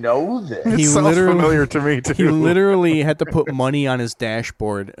I know this? He It sounds literally- familiar to me too. He literally had to put money on his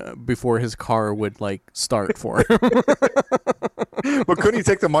dashboard before his car would like start for him. But couldn't he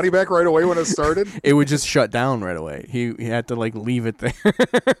take the money back right away when it started It would just shut down right away. He had to like leave it there.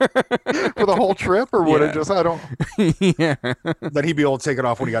 for the whole trip, or would Yeah. it just? I don't. Yeah, Then he'd be able to take it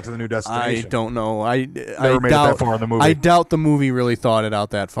off when he got to the new I destination. don't know. I Never made it doubt that far in the movie. I doubt the movie really thought it out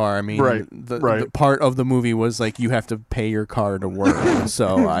that far. I mean, Right, the part of the movie was like you have to pay your car to work.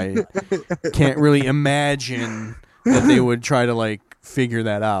 So I can't really imagine that they would try to like figure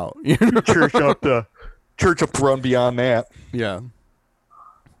that out. You know? church up to run beyond that. Yeah.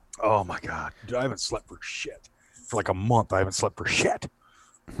 Oh my god, dude, I haven't slept for shit for like a month. I haven't slept for shit.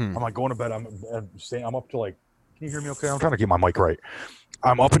 I'm like going to bed. I'm up to like. Can you hear me? Okay, I'm trying to keep my mic right.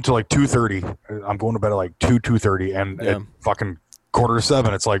 I'm up until like 2:30. I'm going to bed at like 2:30, and at fucking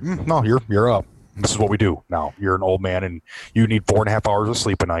 6:45, it's like, no, you're up. This is what we do now. You're an old man, and you need 4.5 hours of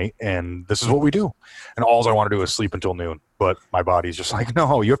sleep a night, and this is what we do. And all I want to do is sleep until noon. But my body's just like,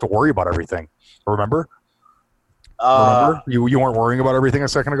 no, you have to worry about everything. Remember? Remember? You weren't worrying about everything a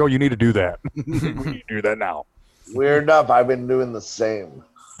second ago? You need to do that. We need to do that now. Weird enough, I've been doing the same.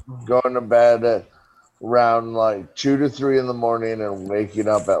 Going to bed at around like 2 to 3 in the morning and waking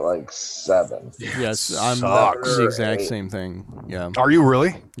up at like 7. Yes, I'm Sucks. the exact same thing. Yeah. Are you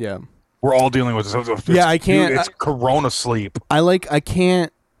really? Yeah. We're all dealing with this. Yeah, I can't. Dude, it's Corona sleep. I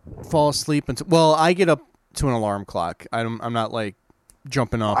can't fall asleep until. Well, I get up to an alarm clock. I'm not like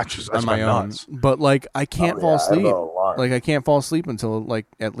jumping up on my own. Nuts. But like I can't fall asleep. Like I can't fall asleep until like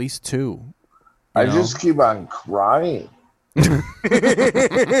at least 2. I just keep on crying.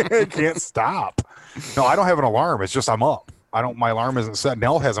 Can't stop. No, I don't have an alarm. It's just I'm up. My alarm isn't set.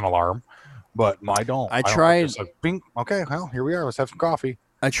 Nell has an alarm, but I don't. I tried. It's like, bing. Okay, well, here we are. Let's have some coffee.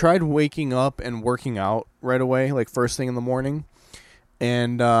 I tried waking up and working out right away, like first thing in the morning,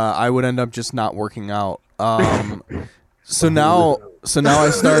 and I would end up just not working out. So now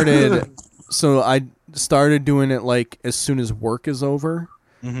I started. So I started doing it like as soon as work is over,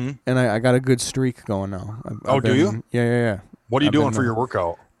 and I got a good streak going now. Do you? Yeah. What are you doing for your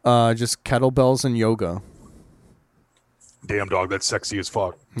workout? Just kettlebells and yoga. Damn, dog, that's sexy as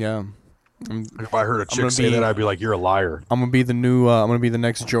fuck. Yeah. If I heard a chick say that, I'd be like, "You're a liar." I'm gonna be the new. I'm gonna be the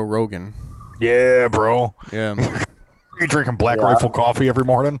next Joe Rogan. Yeah, bro. Yeah. You drinking Black Rifle coffee every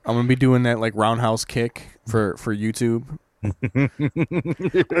morning? I'm gonna be doing that like roundhouse kick for YouTube.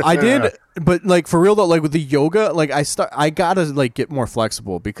 I did, but like for real though, like with the yoga, like I gotta like get more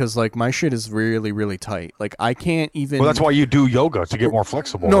flexible because like my shit is really really tight. Like I can't even. Well, that's why you do yoga, to get more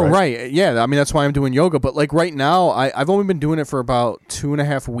flexible. No, right? Yeah, I mean that's why I'm doing yoga. But like right now, I've only been doing it for about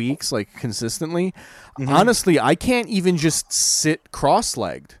 2.5 weeks, like consistently. Honestly, I can't even just sit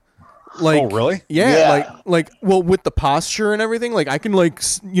cross-legged. Like, oh really? Yeah. Like well, with the posture and everything, like I can like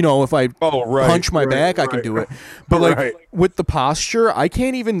if I punch my back, I can do it. But like with the posture, I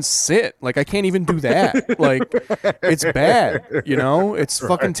can't even sit. Like I can't even do that. Like it's bad. It's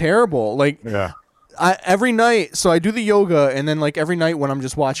fucking terrible. Like every night, so I do the yoga, and then like every night when I'm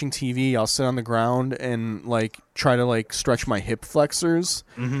just watching TV, I'll sit on the ground and like try to like stretch my hip flexors.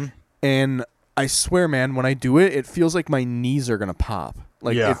 And I swear, man, when I do it, it feels like my knees are gonna pop.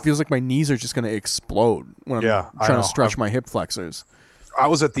 Like it feels like my knees are just going to explode when I'm trying to stretch my hip flexors. I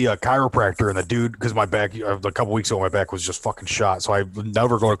was at the chiropractor, and the dude, because my back, a couple weeks ago, my back was just fucking shot. So I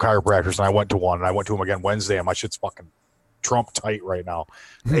never go to chiropractors, and I went to one, and I went to him again Wednesday, and my shit's fucking Trump tight right now.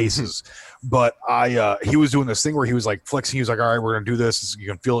 Aces. But he was doing this thing where he was like flexing. He was like, all right, we're going to do this. You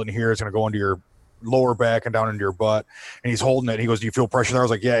can feel it in here. It's going to go into your lower back and down into your butt, and he's holding it. He goes, do you feel pressure there? I was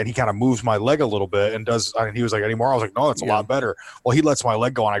like, yeah. And he kind of moves my leg a little bit and he was like, anymore? I was like, no, that's a lot better. Well, he lets my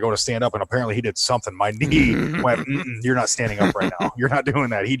leg go and I go to stand up, and apparently he did something. My knee went, you're not standing up right now. You're not doing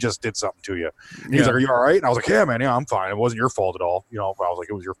that. He just did something to you. And he's like, are you all right? And I was like, yeah, man, yeah, I'm fine. It wasn't your fault at all. I was like,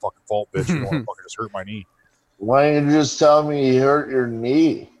 it was your fucking fault, bitch. You want to fucking just hurt my knee. Why didn't you just tell me you hurt your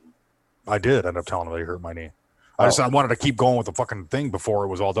knee? I did end up telling him that he hurt my knee. I wanted to keep going with the fucking thing before it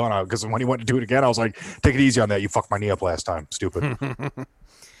was all done. Because when he went to do it again, I was like, take it easy on that. You fucked my knee up last time. Stupid.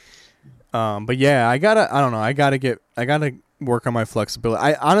 But yeah, I gotta work on my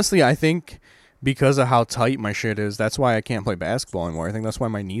flexibility. I think because of how tight my shit is, that's why I can't play basketball anymore. I think that's why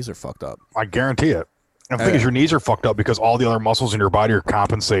my knees are fucked up. I guarantee it. And the thing is, your knees are fucked up because all the other muscles in your body are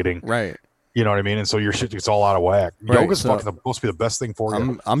compensating. Right. You know what I mean? And so your shit gets all out of whack. Right, Yoga's fucking supposed to be the best thing for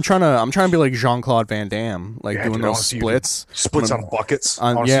you. I'm trying to be like Jean-Claude Van Damme, like doing those splits. Splits on buckets.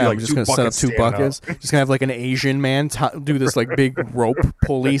 I'm just gonna set up 2 buckets. Just gonna have like an Asian man do this like big rope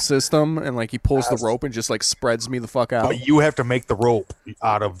pulley system, and like he pulls the rope and just like spreads me the fuck out. But you have to make the rope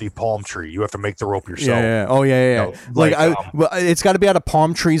out of the palm tree. You have to make the rope yourself. Yeah. Oh yeah. It's got to be out of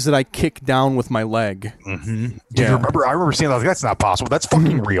palm trees that I kick down with my leg. Mm-hmm. Do you remember? I remember seeing that. That's not possible. That's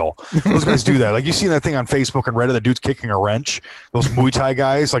fucking real. Those guys do that. Like you see that thing on Facebook and Reddit, the dude's kicking a wrench. Those Muay Thai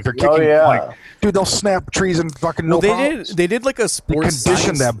guys, like they're kicking, like, dude, they'll snap trees and fucking no problems. They did like a sports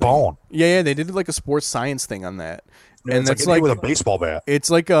condition that bone. Yeah, they did like a sports science thing on that. Yeah, and that's like with a baseball bat.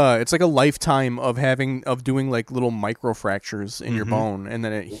 It's like a lifetime of doing like little micro fractures in your bone, and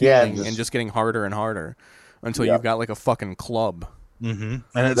then it healing and just getting harder and harder until you've got like a fucking club. Mm-hmm.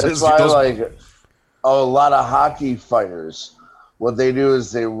 And that's why like a lot of hockey fighters, what they do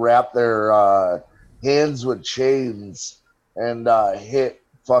is they wrap their hands with chains and hit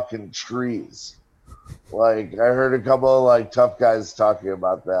fucking trees. Like, I heard a couple of like tough guys talking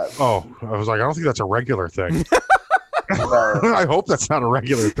about that. Oh, I was like, I don't think that's a regular thing. I hope that's not a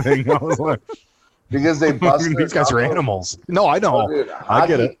regular thing. I was like, because they bust these guys are animals. No, I know. Oh, dude, I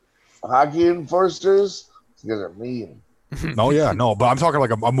get it. Hockey enforcers, these guys are mean. No, yeah, no, but I'm talking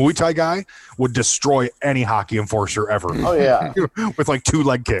like a Muay Thai guy would destroy any hockey enforcer ever. Oh yeah, with like 2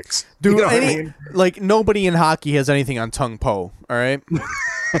 leg kicks. Dude, You know what I mean? like nobody in hockey has anything on Tung Po. All right,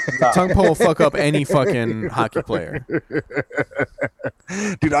 Tung Po will fuck up any fucking hockey player.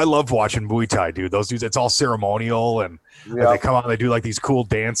 Dude, I love watching Muay Thai, dude. Those dudes, it's all ceremonial, and they come out and they do like these cool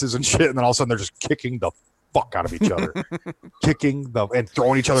dances and shit, and then all of a sudden they're just kicking the fuck out of each other, and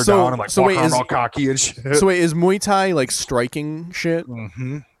throwing each other down and like walking around all cocky and shit. So wait, is Muay Thai like striking shit?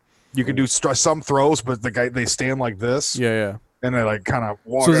 Mm-hmm. You can do some throws, but they stand like this. Yeah. And they like kind of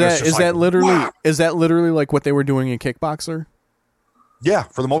walk. So is that literally like what they were doing in Kickboxer? Yeah,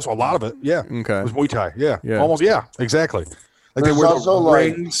 for the most part, a lot of it. Yeah. Okay. It was Muay Thai. Yeah. Yeah. Almost. Yeah. Exactly. Like There's they wear also, the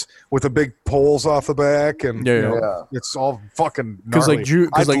like- rings with the big poles off the back, and Yeah, you know, yeah. it's all fucking 'Cause, like, gnarly.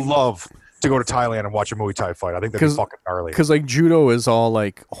 I'd like- love to go to Thailand and watch a Muay Thai fight. I think that'd be fucking gnarly. Because like judo is all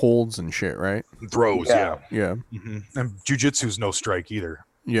like holds and shit, right? Throws, Yeah. Yeah. And jiu-jitsu's no strike either.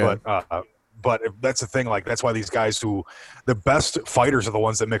 Yeah. But if that's the thing, like that's why these guys the best fighters are the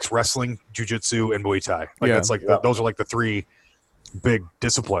ones that mix wrestling, jiu-jitsu, and Muay Thai. Like Yeah. that's like those are like the 3 big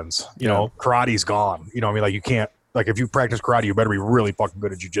disciplines. You Yeah. know, karate's gone. You know what I mean? Like you can't, like if you practice karate, you better be really fucking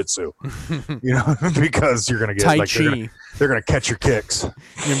good at jiu-jitsu. You know, because you're gonna get Tai like Chi. they're gonna catch your kicks.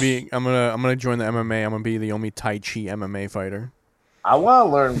 I'm gonna join the MMA. I'm gonna be the only Tai Chi MMA fighter. I want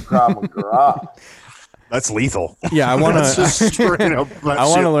to learn Krav Maga. That's lethal. Yeah, I want That's just to. straight up. I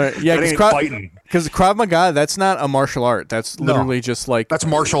want to learn. Yeah, that ain't because fighting. Krav Maga, that's not a martial art. That's literally just like That's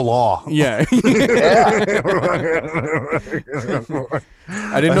martial law. yeah. Yeah.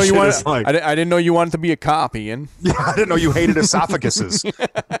 I didn't know That you shit wanted. is like- I didn't know you wanted to be a cop, Ian. Yeah, I didn't know you hated esophaguses.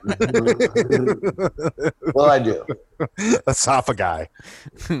 Well, I do. Esophagi.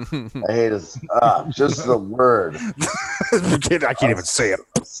 I hate it. Just the word. I can't even say it.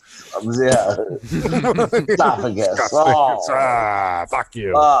 Yeah. Esophagus. Oh. Fuck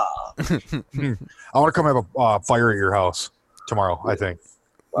you. Ah. I want to come have a fire at your house tomorrow, I think.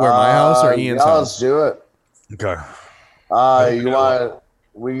 Where, my house or Ian's yeah, house? Let's do it. Okay. You want?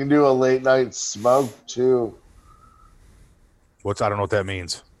 We can do a late night smoke too. I don't know what that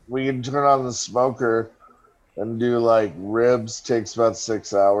means. We can turn on the smoker and do like ribs. Takes about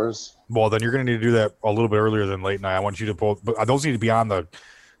 6 hours. Well, then you're going to need to do that a little bit earlier than late night. I want you to both, but those need to be on the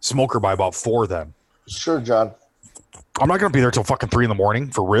smoker by about 4 then. Sure, John. I'm not going to be there till fucking 3 in the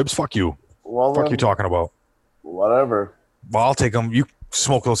morning for ribs. Fuck you. Well, Fuck then, you talking about? whatever. Well, I'll take them. You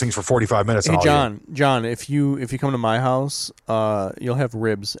smoke those things for 45 minutes. Hey and I'll eat John, if you come to my house, you'll have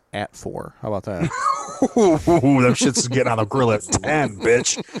ribs at 4. How about that? Ooh, them shit's getting on the grill at 10,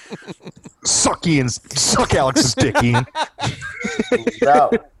 bitch. Suck Alex's dick, Ian.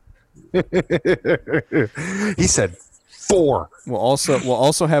 No. He said 4. We'll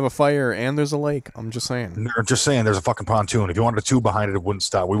also have a fire and there's a lake. I'm just saying. They're just saying there's a fucking pontoon. If you wanted a tube behind it, it wouldn't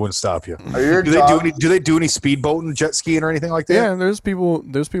stop. We wouldn't stop you. Are your Do they do any speedboating, jet skiing, or anything like that? Yeah, there's people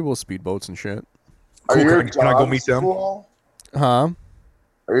with speedboats and shit. Are Cool. your Can I go dogs meet them? Cool? Huh?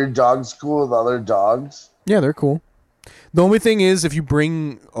 Are your dogs cool with other dogs? Yeah, they're cool. The only thing is, if you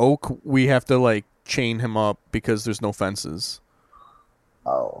bring Oak, we have to like chain him up because there's no fences.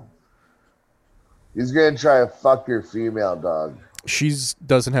 Oh. He's gonna try to fuck your female dog.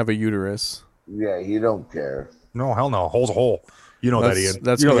 Doesn't have a uterus. Yeah, he don't care. No, hell no. Hole's a hole. You know that, Ian.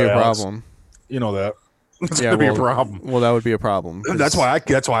 That's You know gonna be a that, Alex. problem. You know that. It's Yeah, gonna be a well- problem. Well, that would be a problem. That's why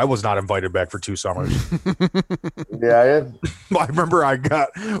I was not invited back for 2 summers. Yeah, I remember I got.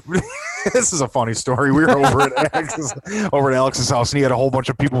 This is a funny story. We were over at Alex's house, and he had a whole bunch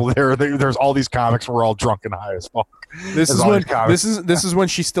of people there. There's all these comics. We're all drunk and high as fuck. This There's is all when these comics. this is when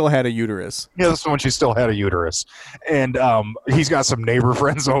she still had a uterus. Yeah, this is when she still had a uterus, and he's got some neighbor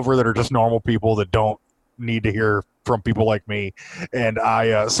friends over that are just normal people that don't need to hear from people like me, and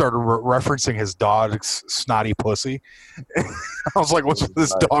I started referencing his dog's snotty pussy. I was like, "What's with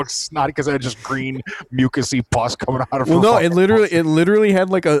this dog's snotty?" Because I had just green mucusy pus coming out of. Well, her no, fucking it literally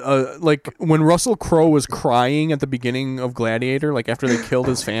had like a like when Russell Crowe was crying at the beginning of Gladiator, like after they killed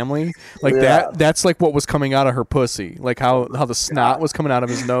his family, like Yeah. that's like what was coming out of her pussy, like how the snot was coming out of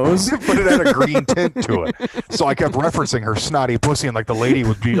his nose. but it had a green tint to it. So I kept referencing her snotty pussy, and like the lady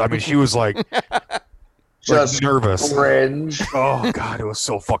would be. I mean, she was like. Just nervous. cringe. Oh God, it was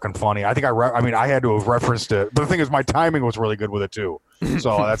so fucking funny. I think I had to have referenced it, but the thing is, my timing was really good with it too.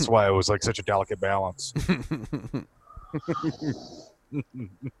 So that's why it was like such a delicate balance.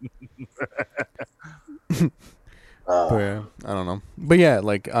 But yeah, I don't know. But yeah,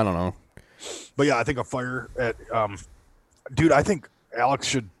 like I don't know. But yeah, I think a fire at dude, I think Alex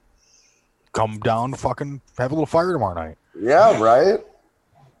should come down, fucking have a little fire tomorrow night. Yeah, right.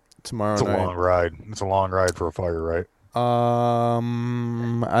 Tomorrow It's a night. long ride. It's a long ride for a fire, right?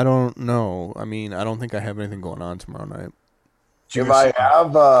 I don't know. I mean, I don't think I have anything going on tomorrow night. If I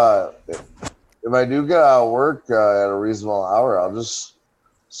have, if I do get out of work at a reasonable hour, I'll just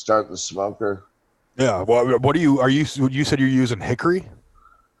start the smoker. Yeah. Well, what are you said you're using hickory?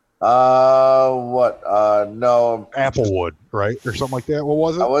 What? No, Applewood, right? Or something like that. What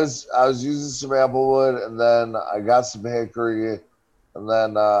was it? I was using some applewood, and then I got some hickory, and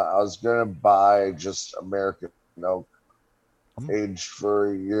then I was gonna buy just American oak, aged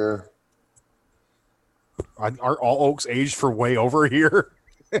for a year. Are all oaks aged for way over a year?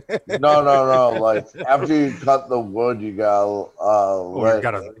 No. Like after you cut the wood, you gotta You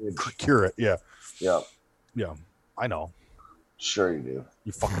gotta cure it. Yeah. Yeah, Yeah. I know. sure you do.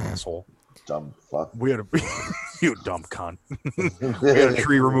 You fucking asshole. Dumb fuck. We had a you dumb cunt. We had a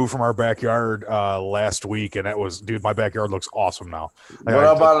tree removed from our backyard last week, and that was, dude. My backyard looks awesome now. What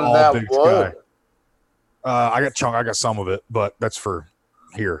about that wood? I got some of it, but that's for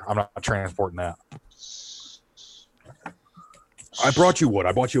here. I'm not transporting that. I brought you wood.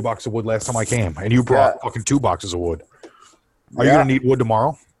 I bought you a box of wood last time I came, and you brought fucking 2 boxes of wood. Are you gonna need wood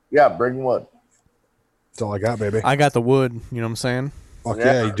tomorrow? Yeah, bring wood. That's all I got, baby. I got the wood. You know what I'm saying? Fuck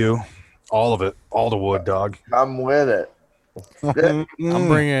yeah, you do. All of it, all the wood, dog. I'm with it.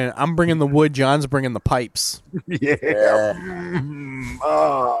 I'm bringing the wood. John's bringing the pipes. Yeah.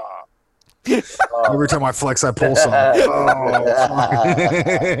 Every time I flex, I pull some. Oh,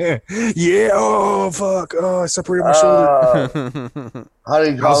 yeah. Oh, fuck. Oh, I separated my shoulder. How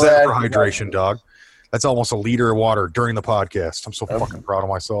do you call How's that that? for hydration, dog? That's almost a liter of water during the podcast. I'm so fucking proud of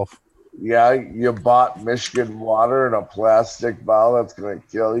myself. Yeah, you bought Michigan water in a plastic bottle that's gonna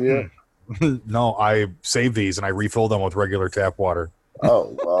kill you. No, I save these and I refill them with regular tap water.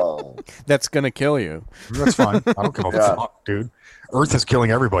 Oh, wow. That's gonna kill you. That's fine. I don't give a fuck, dude. Earth is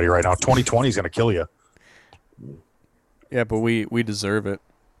killing everybody right now. 2020 is gonna kill you. Yeah, but we deserve it.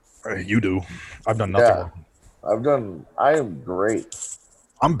 You do. I've done nothing. Yeah. I am great.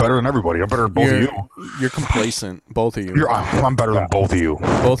 I'm better than everybody. I'm better than both of you. You're complacent, both of you. I'm better than both of you.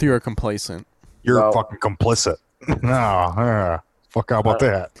 Both of you are complacent. You're fucking complicit. No, fuck, how about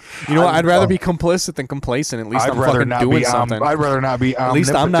that? You know what? I'd rather be complicit than complacent. At least I'm fucking doing something. I'd rather not be. At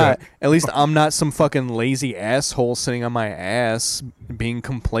least I'm not. At least I'm not some fucking lazy asshole sitting on my ass being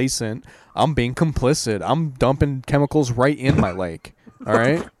complacent. I'm being complicit. I'm dumping chemicals right in my lake. All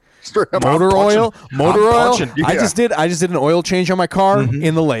right. Motor oil. Yeah. I just did an oil change on my car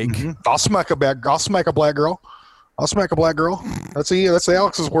in the lake. I'll smack a black girl. That's the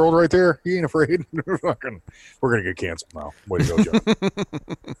Alex's world right there. He ain't afraid. We're gonna get canceled now. Way to go, John.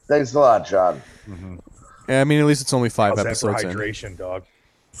 Thanks a lot, John. Yeah, I mean, at least it's only 5 How's that for episodes in. hydration, dog?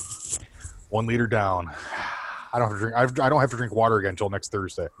 1 liter down. I don't have to drink. I don't have to drink water again until next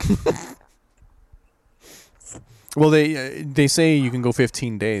Thursday. Well, they say you can go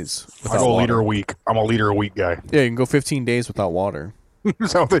 15 days I without go a water. liter a week. I'm a liter a week guy. Yeah, you can go 15 days without water.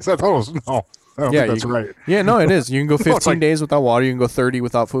 Is that what they said? No, I don't think that's right. Yeah, no, it is. You can go 15 like- days without water. You can go 30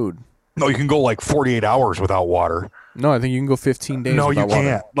 without food. No, you can go like 48 hours without water. No, I think you can go 15 days No, without you water.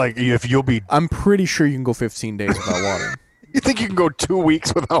 can't. Like, if you'll be. I'm pretty sure you can go 15 days without water. You think you can go 2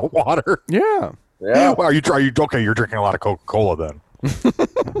 weeks without water? Yeah. Yeah. Well, are you okay? You're drinking a lot of Coca-Cola then.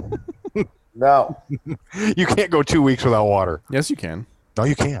 No. You can't go 2 weeks without water. Yes, you can. No,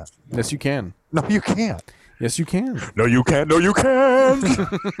 you can't. Yes, you can. No, you can't. Yes, you can. No, you can't. No, you can't.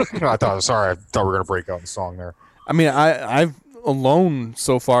 I thought we were gonna break out in song there. I mean, I've alone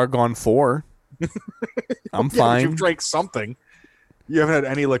so far gone 4. I'm Yeah, but fine. you've drank something. You haven't had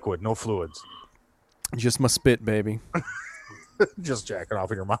any liquid, no fluids. Just my spit, baby. Just jacking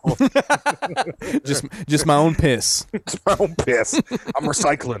off in your mouth. just my own piss. It's my own piss. I'm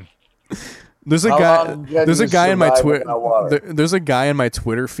recycling. There's a How guy. long can There's a you guy in my survive Twitter. without water? There's a guy in my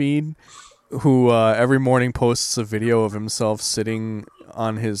Twitter feed who every morning posts a video of himself sitting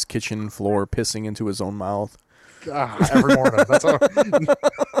on his kitchen floor pissing into his own mouth. Every morning. That's how...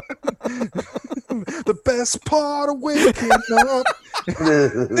 The best part of waking up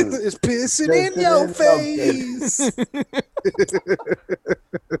is pissing in your face.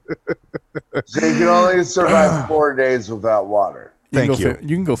 So you can only survive 4 days without water. Thank you.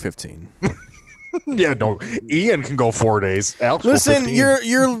 You can go 15. Yeah, no. Ian can go 4 days. Alex will Listen, 15.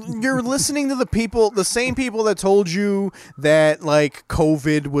 you're listening to the same people that told you that like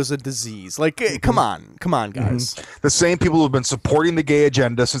COVID was a disease. Like, come on, guys. The same people who have been supporting the gay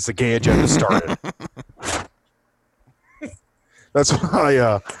agenda since the gay agenda started. That's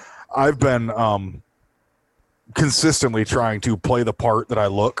why I've been consistently trying to play the part that I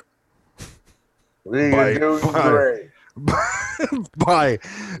look. You're doing great. By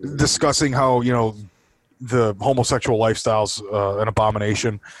discussing how, you know, the homosexual lifestyle's an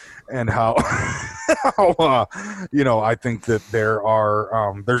abomination, and how, you know, I think that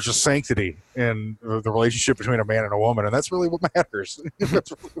there's just sanctity in the relationship between a man and a woman, and that's really what matters. I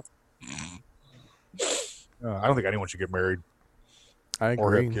don't think anyone should get married I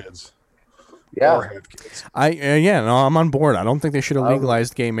or agree. have kids. Yeah. Or have kids. I'm on board. I don't think they should have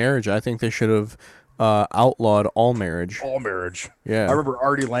legalized gay marriage. I think they should have outlawed all marriage. All marriage. Yeah. I remember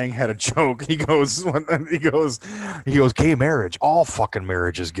Artie Lang had a joke. He goes, gay marriage. All fucking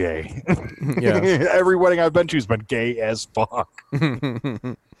marriage is gay. Yeah. Every wedding I've been to has been gay as fuck.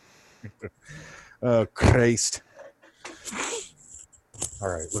 Oh, Christ. All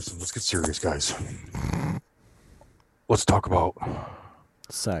right, listen, let's get serious, guys. Let's talk about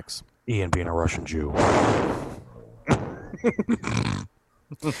Sex. Ian being a Russian Jew.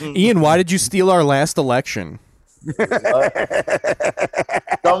 Ian, why did you steal our last election?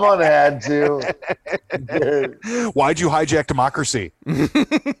 Someone had to. Why'd you hijack democracy?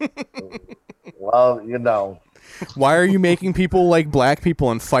 Well, you know, Why are you making people like black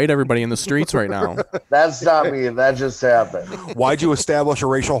people and fight everybody in the streets right now? that's not me. That just happened. Why'd you establish a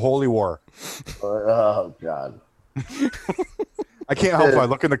racial holy war? Oh God. I can't help if I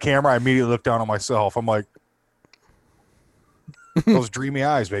look in the camera, I immediately look down on myself. I'm like, those dreamy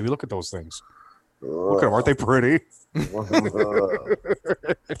eyes, baby. Look at those things. Look at them. Aren't they pretty?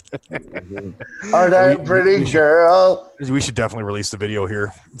 Aren't I a pretty girl? We should definitely release the video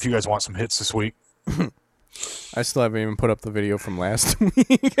here if you guys want some hits this week. I still haven't even put up the video from last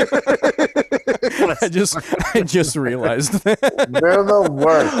week. I just realized that. They're the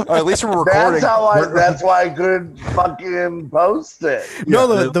worst. At least we're recording. That's why I couldn't fucking post it.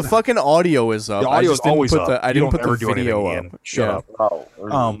 No, the fucking audio is up. The audio is always up. I You didn't don't put ever the do video anything, up. Ian. Shut up. Oh,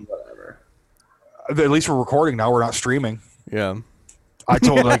 whatever. At least we're recording now. We're not streaming. Yeah. I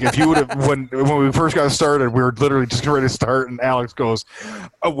told like if you would have when we first got started, we were literally just ready to start, and Alex goes,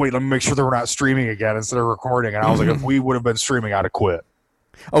 "Oh wait, let me make sure that we're not streaming again instead of recording." And I was like, "If we would have been streaming, I'd have quit."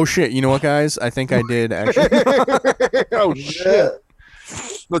 Oh shit! You know what, guys? I think I did actually. Oh shit!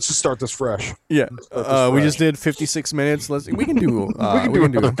 Let's just start this fresh. Yeah. We just did 56 minutes. We can do. we can do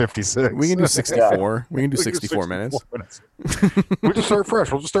another 56. We can do 64. We can do 64 minutes. We just start fresh.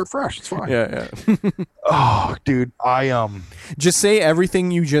 We'll just start fresh. It's fine. Yeah. Oh, dude, Just say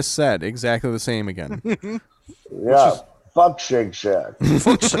everything you just said exactly the same again. Yeah. Fuck Shake Shack.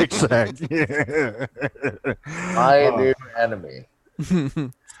 Fuck Shake Shack. My new enemy.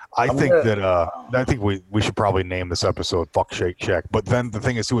 I think we should probably name this episode "Fuck Shake Shack." But then the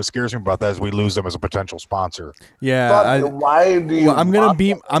thing is, what scares me about that is we lose them as a potential sponsor. Yeah. Why do you? I'm gonna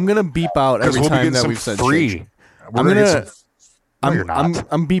beep out every time that we've said free. Shake.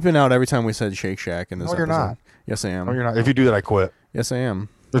 I'm beeping out every time we said Shake Shack in this episode. You're not. Yes, I am. No, you're not. If you do that, I quit. Yes, I am.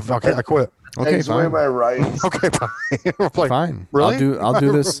 Okay, I quit. Okay, Takes away fine. my rights. Okay, fine. Fine. Really? I'll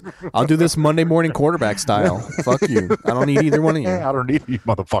do this. I'll do this Monday morning quarterback style. Fuck you. I don't need either one of you. I don't need you,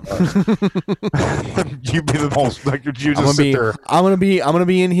 motherfucker. You be the most like you just sit there. I'm gonna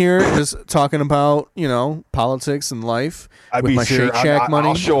be in here just talking about politics and life with my Shake Shack money.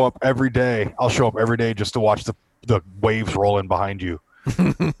 I'll show up every day. Just to watch the waves roll in behind you.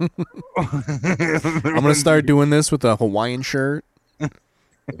 I'm gonna start doing this with a Hawaiian shirt.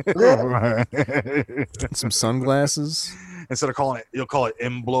 Some sunglasses. Instead of calling it, you'll call it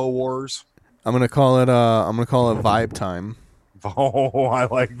Imblo Wars. I'm gonna call it Vibe Time. Oh, I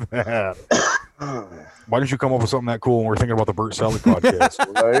like that. Why didn't you come up with something that cool when we're thinking about the Burt Selleck podcast?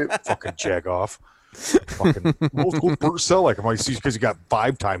 Right? Fucking jag off. Fucking old school Burt Selleck. I might see because you got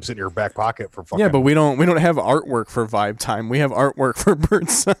Vibe Time sitting in your back pocket for fucking. Yeah, but we don't have artwork for Vibe Time. We have artwork for Burt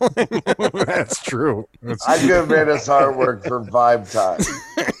Selleck. That's true. I could have made us artwork for Vibe Time.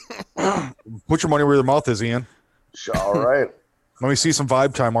 Put your money where your mouth is, Ian. All right. Let me see some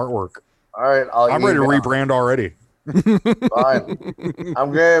Vibe Time artwork. All right. I'm ready to rebrand already. Fine.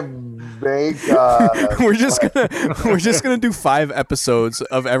 I'm gonna make. we're just gonna do 5 episodes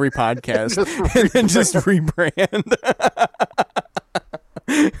of every podcast and then just rebrand.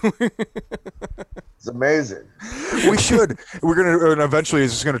 It's amazing. We should. We're gonna and eventually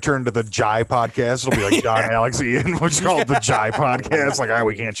it's just gonna turn into the Jai podcast. It'll be like John, Alex, Ian, which is called the Jai podcast. Like,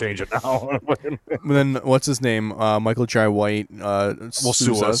 we can't change it now. Then what's his name? Michael Jai White Will sues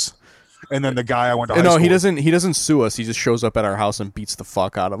sue us. And then the guy I went to high No, school he doesn't. He doesn't sue us. He just shows up at our house and beats the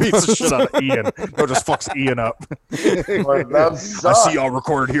fuck out of us. beats the shit out of Ian. No, just fucks Ian up. I see y'all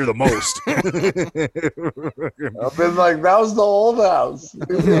recorded here the most. I've been like, that was the old house.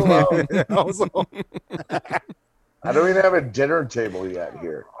 Leave me alone. I don't even have a dinner table yet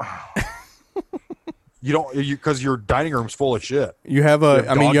here. You don't, because your dining room's full of shit. You have a.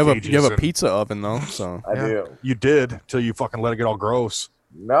 I mean, you have a and- pizza oven though. So I do. You did till you fucking let it get all gross.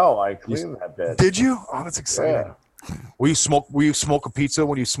 No, I cleaned that bitch. Did you? Oh, that's exciting. Yeah. Will you smoke a pizza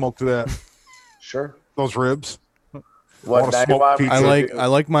when you smoked that Sure. those ribs? What wanna now you smoke want me pizza. to I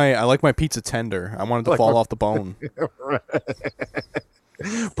like my pizza tender. I want it to fall off the bone.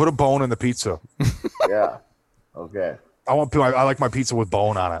 Put a bone in the pizza. Yeah. Okay. I like my pizza with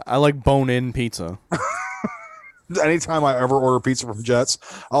bone on it. I like bone-in pizza. Anytime I ever order pizza from Jets,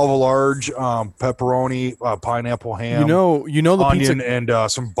 I'll have a large pepperoni, pineapple ham, You know the onion, pizza. and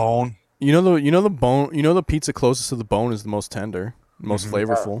some bone. You know the bone. You know the pizza closest to the bone is the most tender, most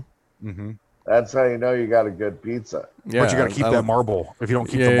flavorful. Mm-hmm. That's how you know you got a good pizza. Yeah, But you got to keep that marble. If you don't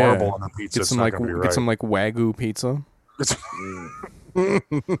keep Yeah, the yeah. marble on the pizza, Get it's some not like going to be right. get some like Wagyu pizza.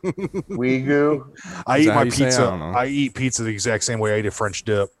 Wagyu. I Is eat that how my you say it? I pizza. don't know. I eat pizza the exact same way I eat a French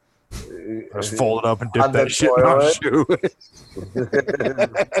dip. I just fold it up and dip On the that shit in my toilet? shoe.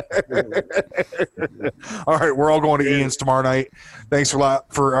 All right, we're all going to Ian's tomorrow night. Thanks a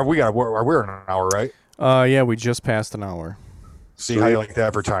lot for. We're in an hour, right? Yeah, we just passed an hour. See how you like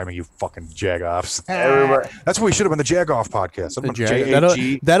that for timing, you fucking jagoffs. Everybody, That's what we should have been the Jagoff podcast. The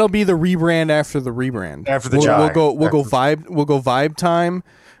JAG. that'll be the rebrand after the rebrand. After the we'll Jag. go vibe. We'll go vibe time.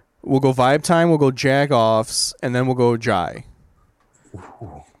 We'll go vibe time. We'll go jagoffs, and then we'll go Jai.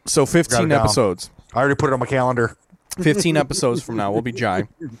 So Got it 15 down. episodes. I already put it on my calendar. 15 episodes from now, we'll be Jai.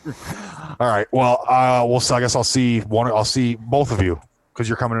 All right. Well, I guess I'll see both of you because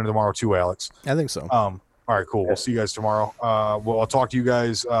you're coming in tomorrow too, Alex. I think so. All right, cool. We'll see you guys tomorrow. I'll talk to you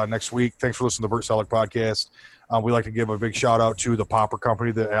guys next week. Thanks for listening to the Burt Selleck podcast. We'd like to give a big shout out to the Popper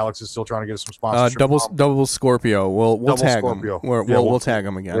Company that Alex is still trying to get us some sponsorship. Double Scorpio. We'll Double tag Scorpio. him. We'll tag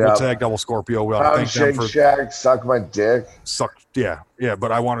him again. Yeah. We'll tag Double Scorpio. We'll Pound thank them Shake for Shack, suck my dick. suck. Yeah.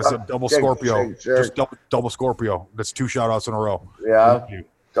 But I want to say Double Shake, Scorpio. shake, shake. Just double Scorpio. That's 2 shout outs in a row. Yeah. Thank you.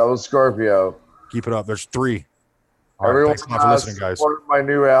 Double Scorpio. Keep it up. There's 3. All right, Everyone thanks a lot for listening, guys. support my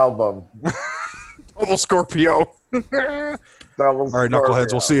new album. Double Scorpio. Double All right,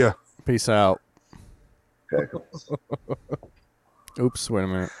 knuckleheads. We'll see you. Peace out. Okay. Oops, wait a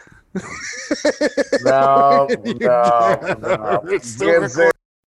minute. No. It's still You can't say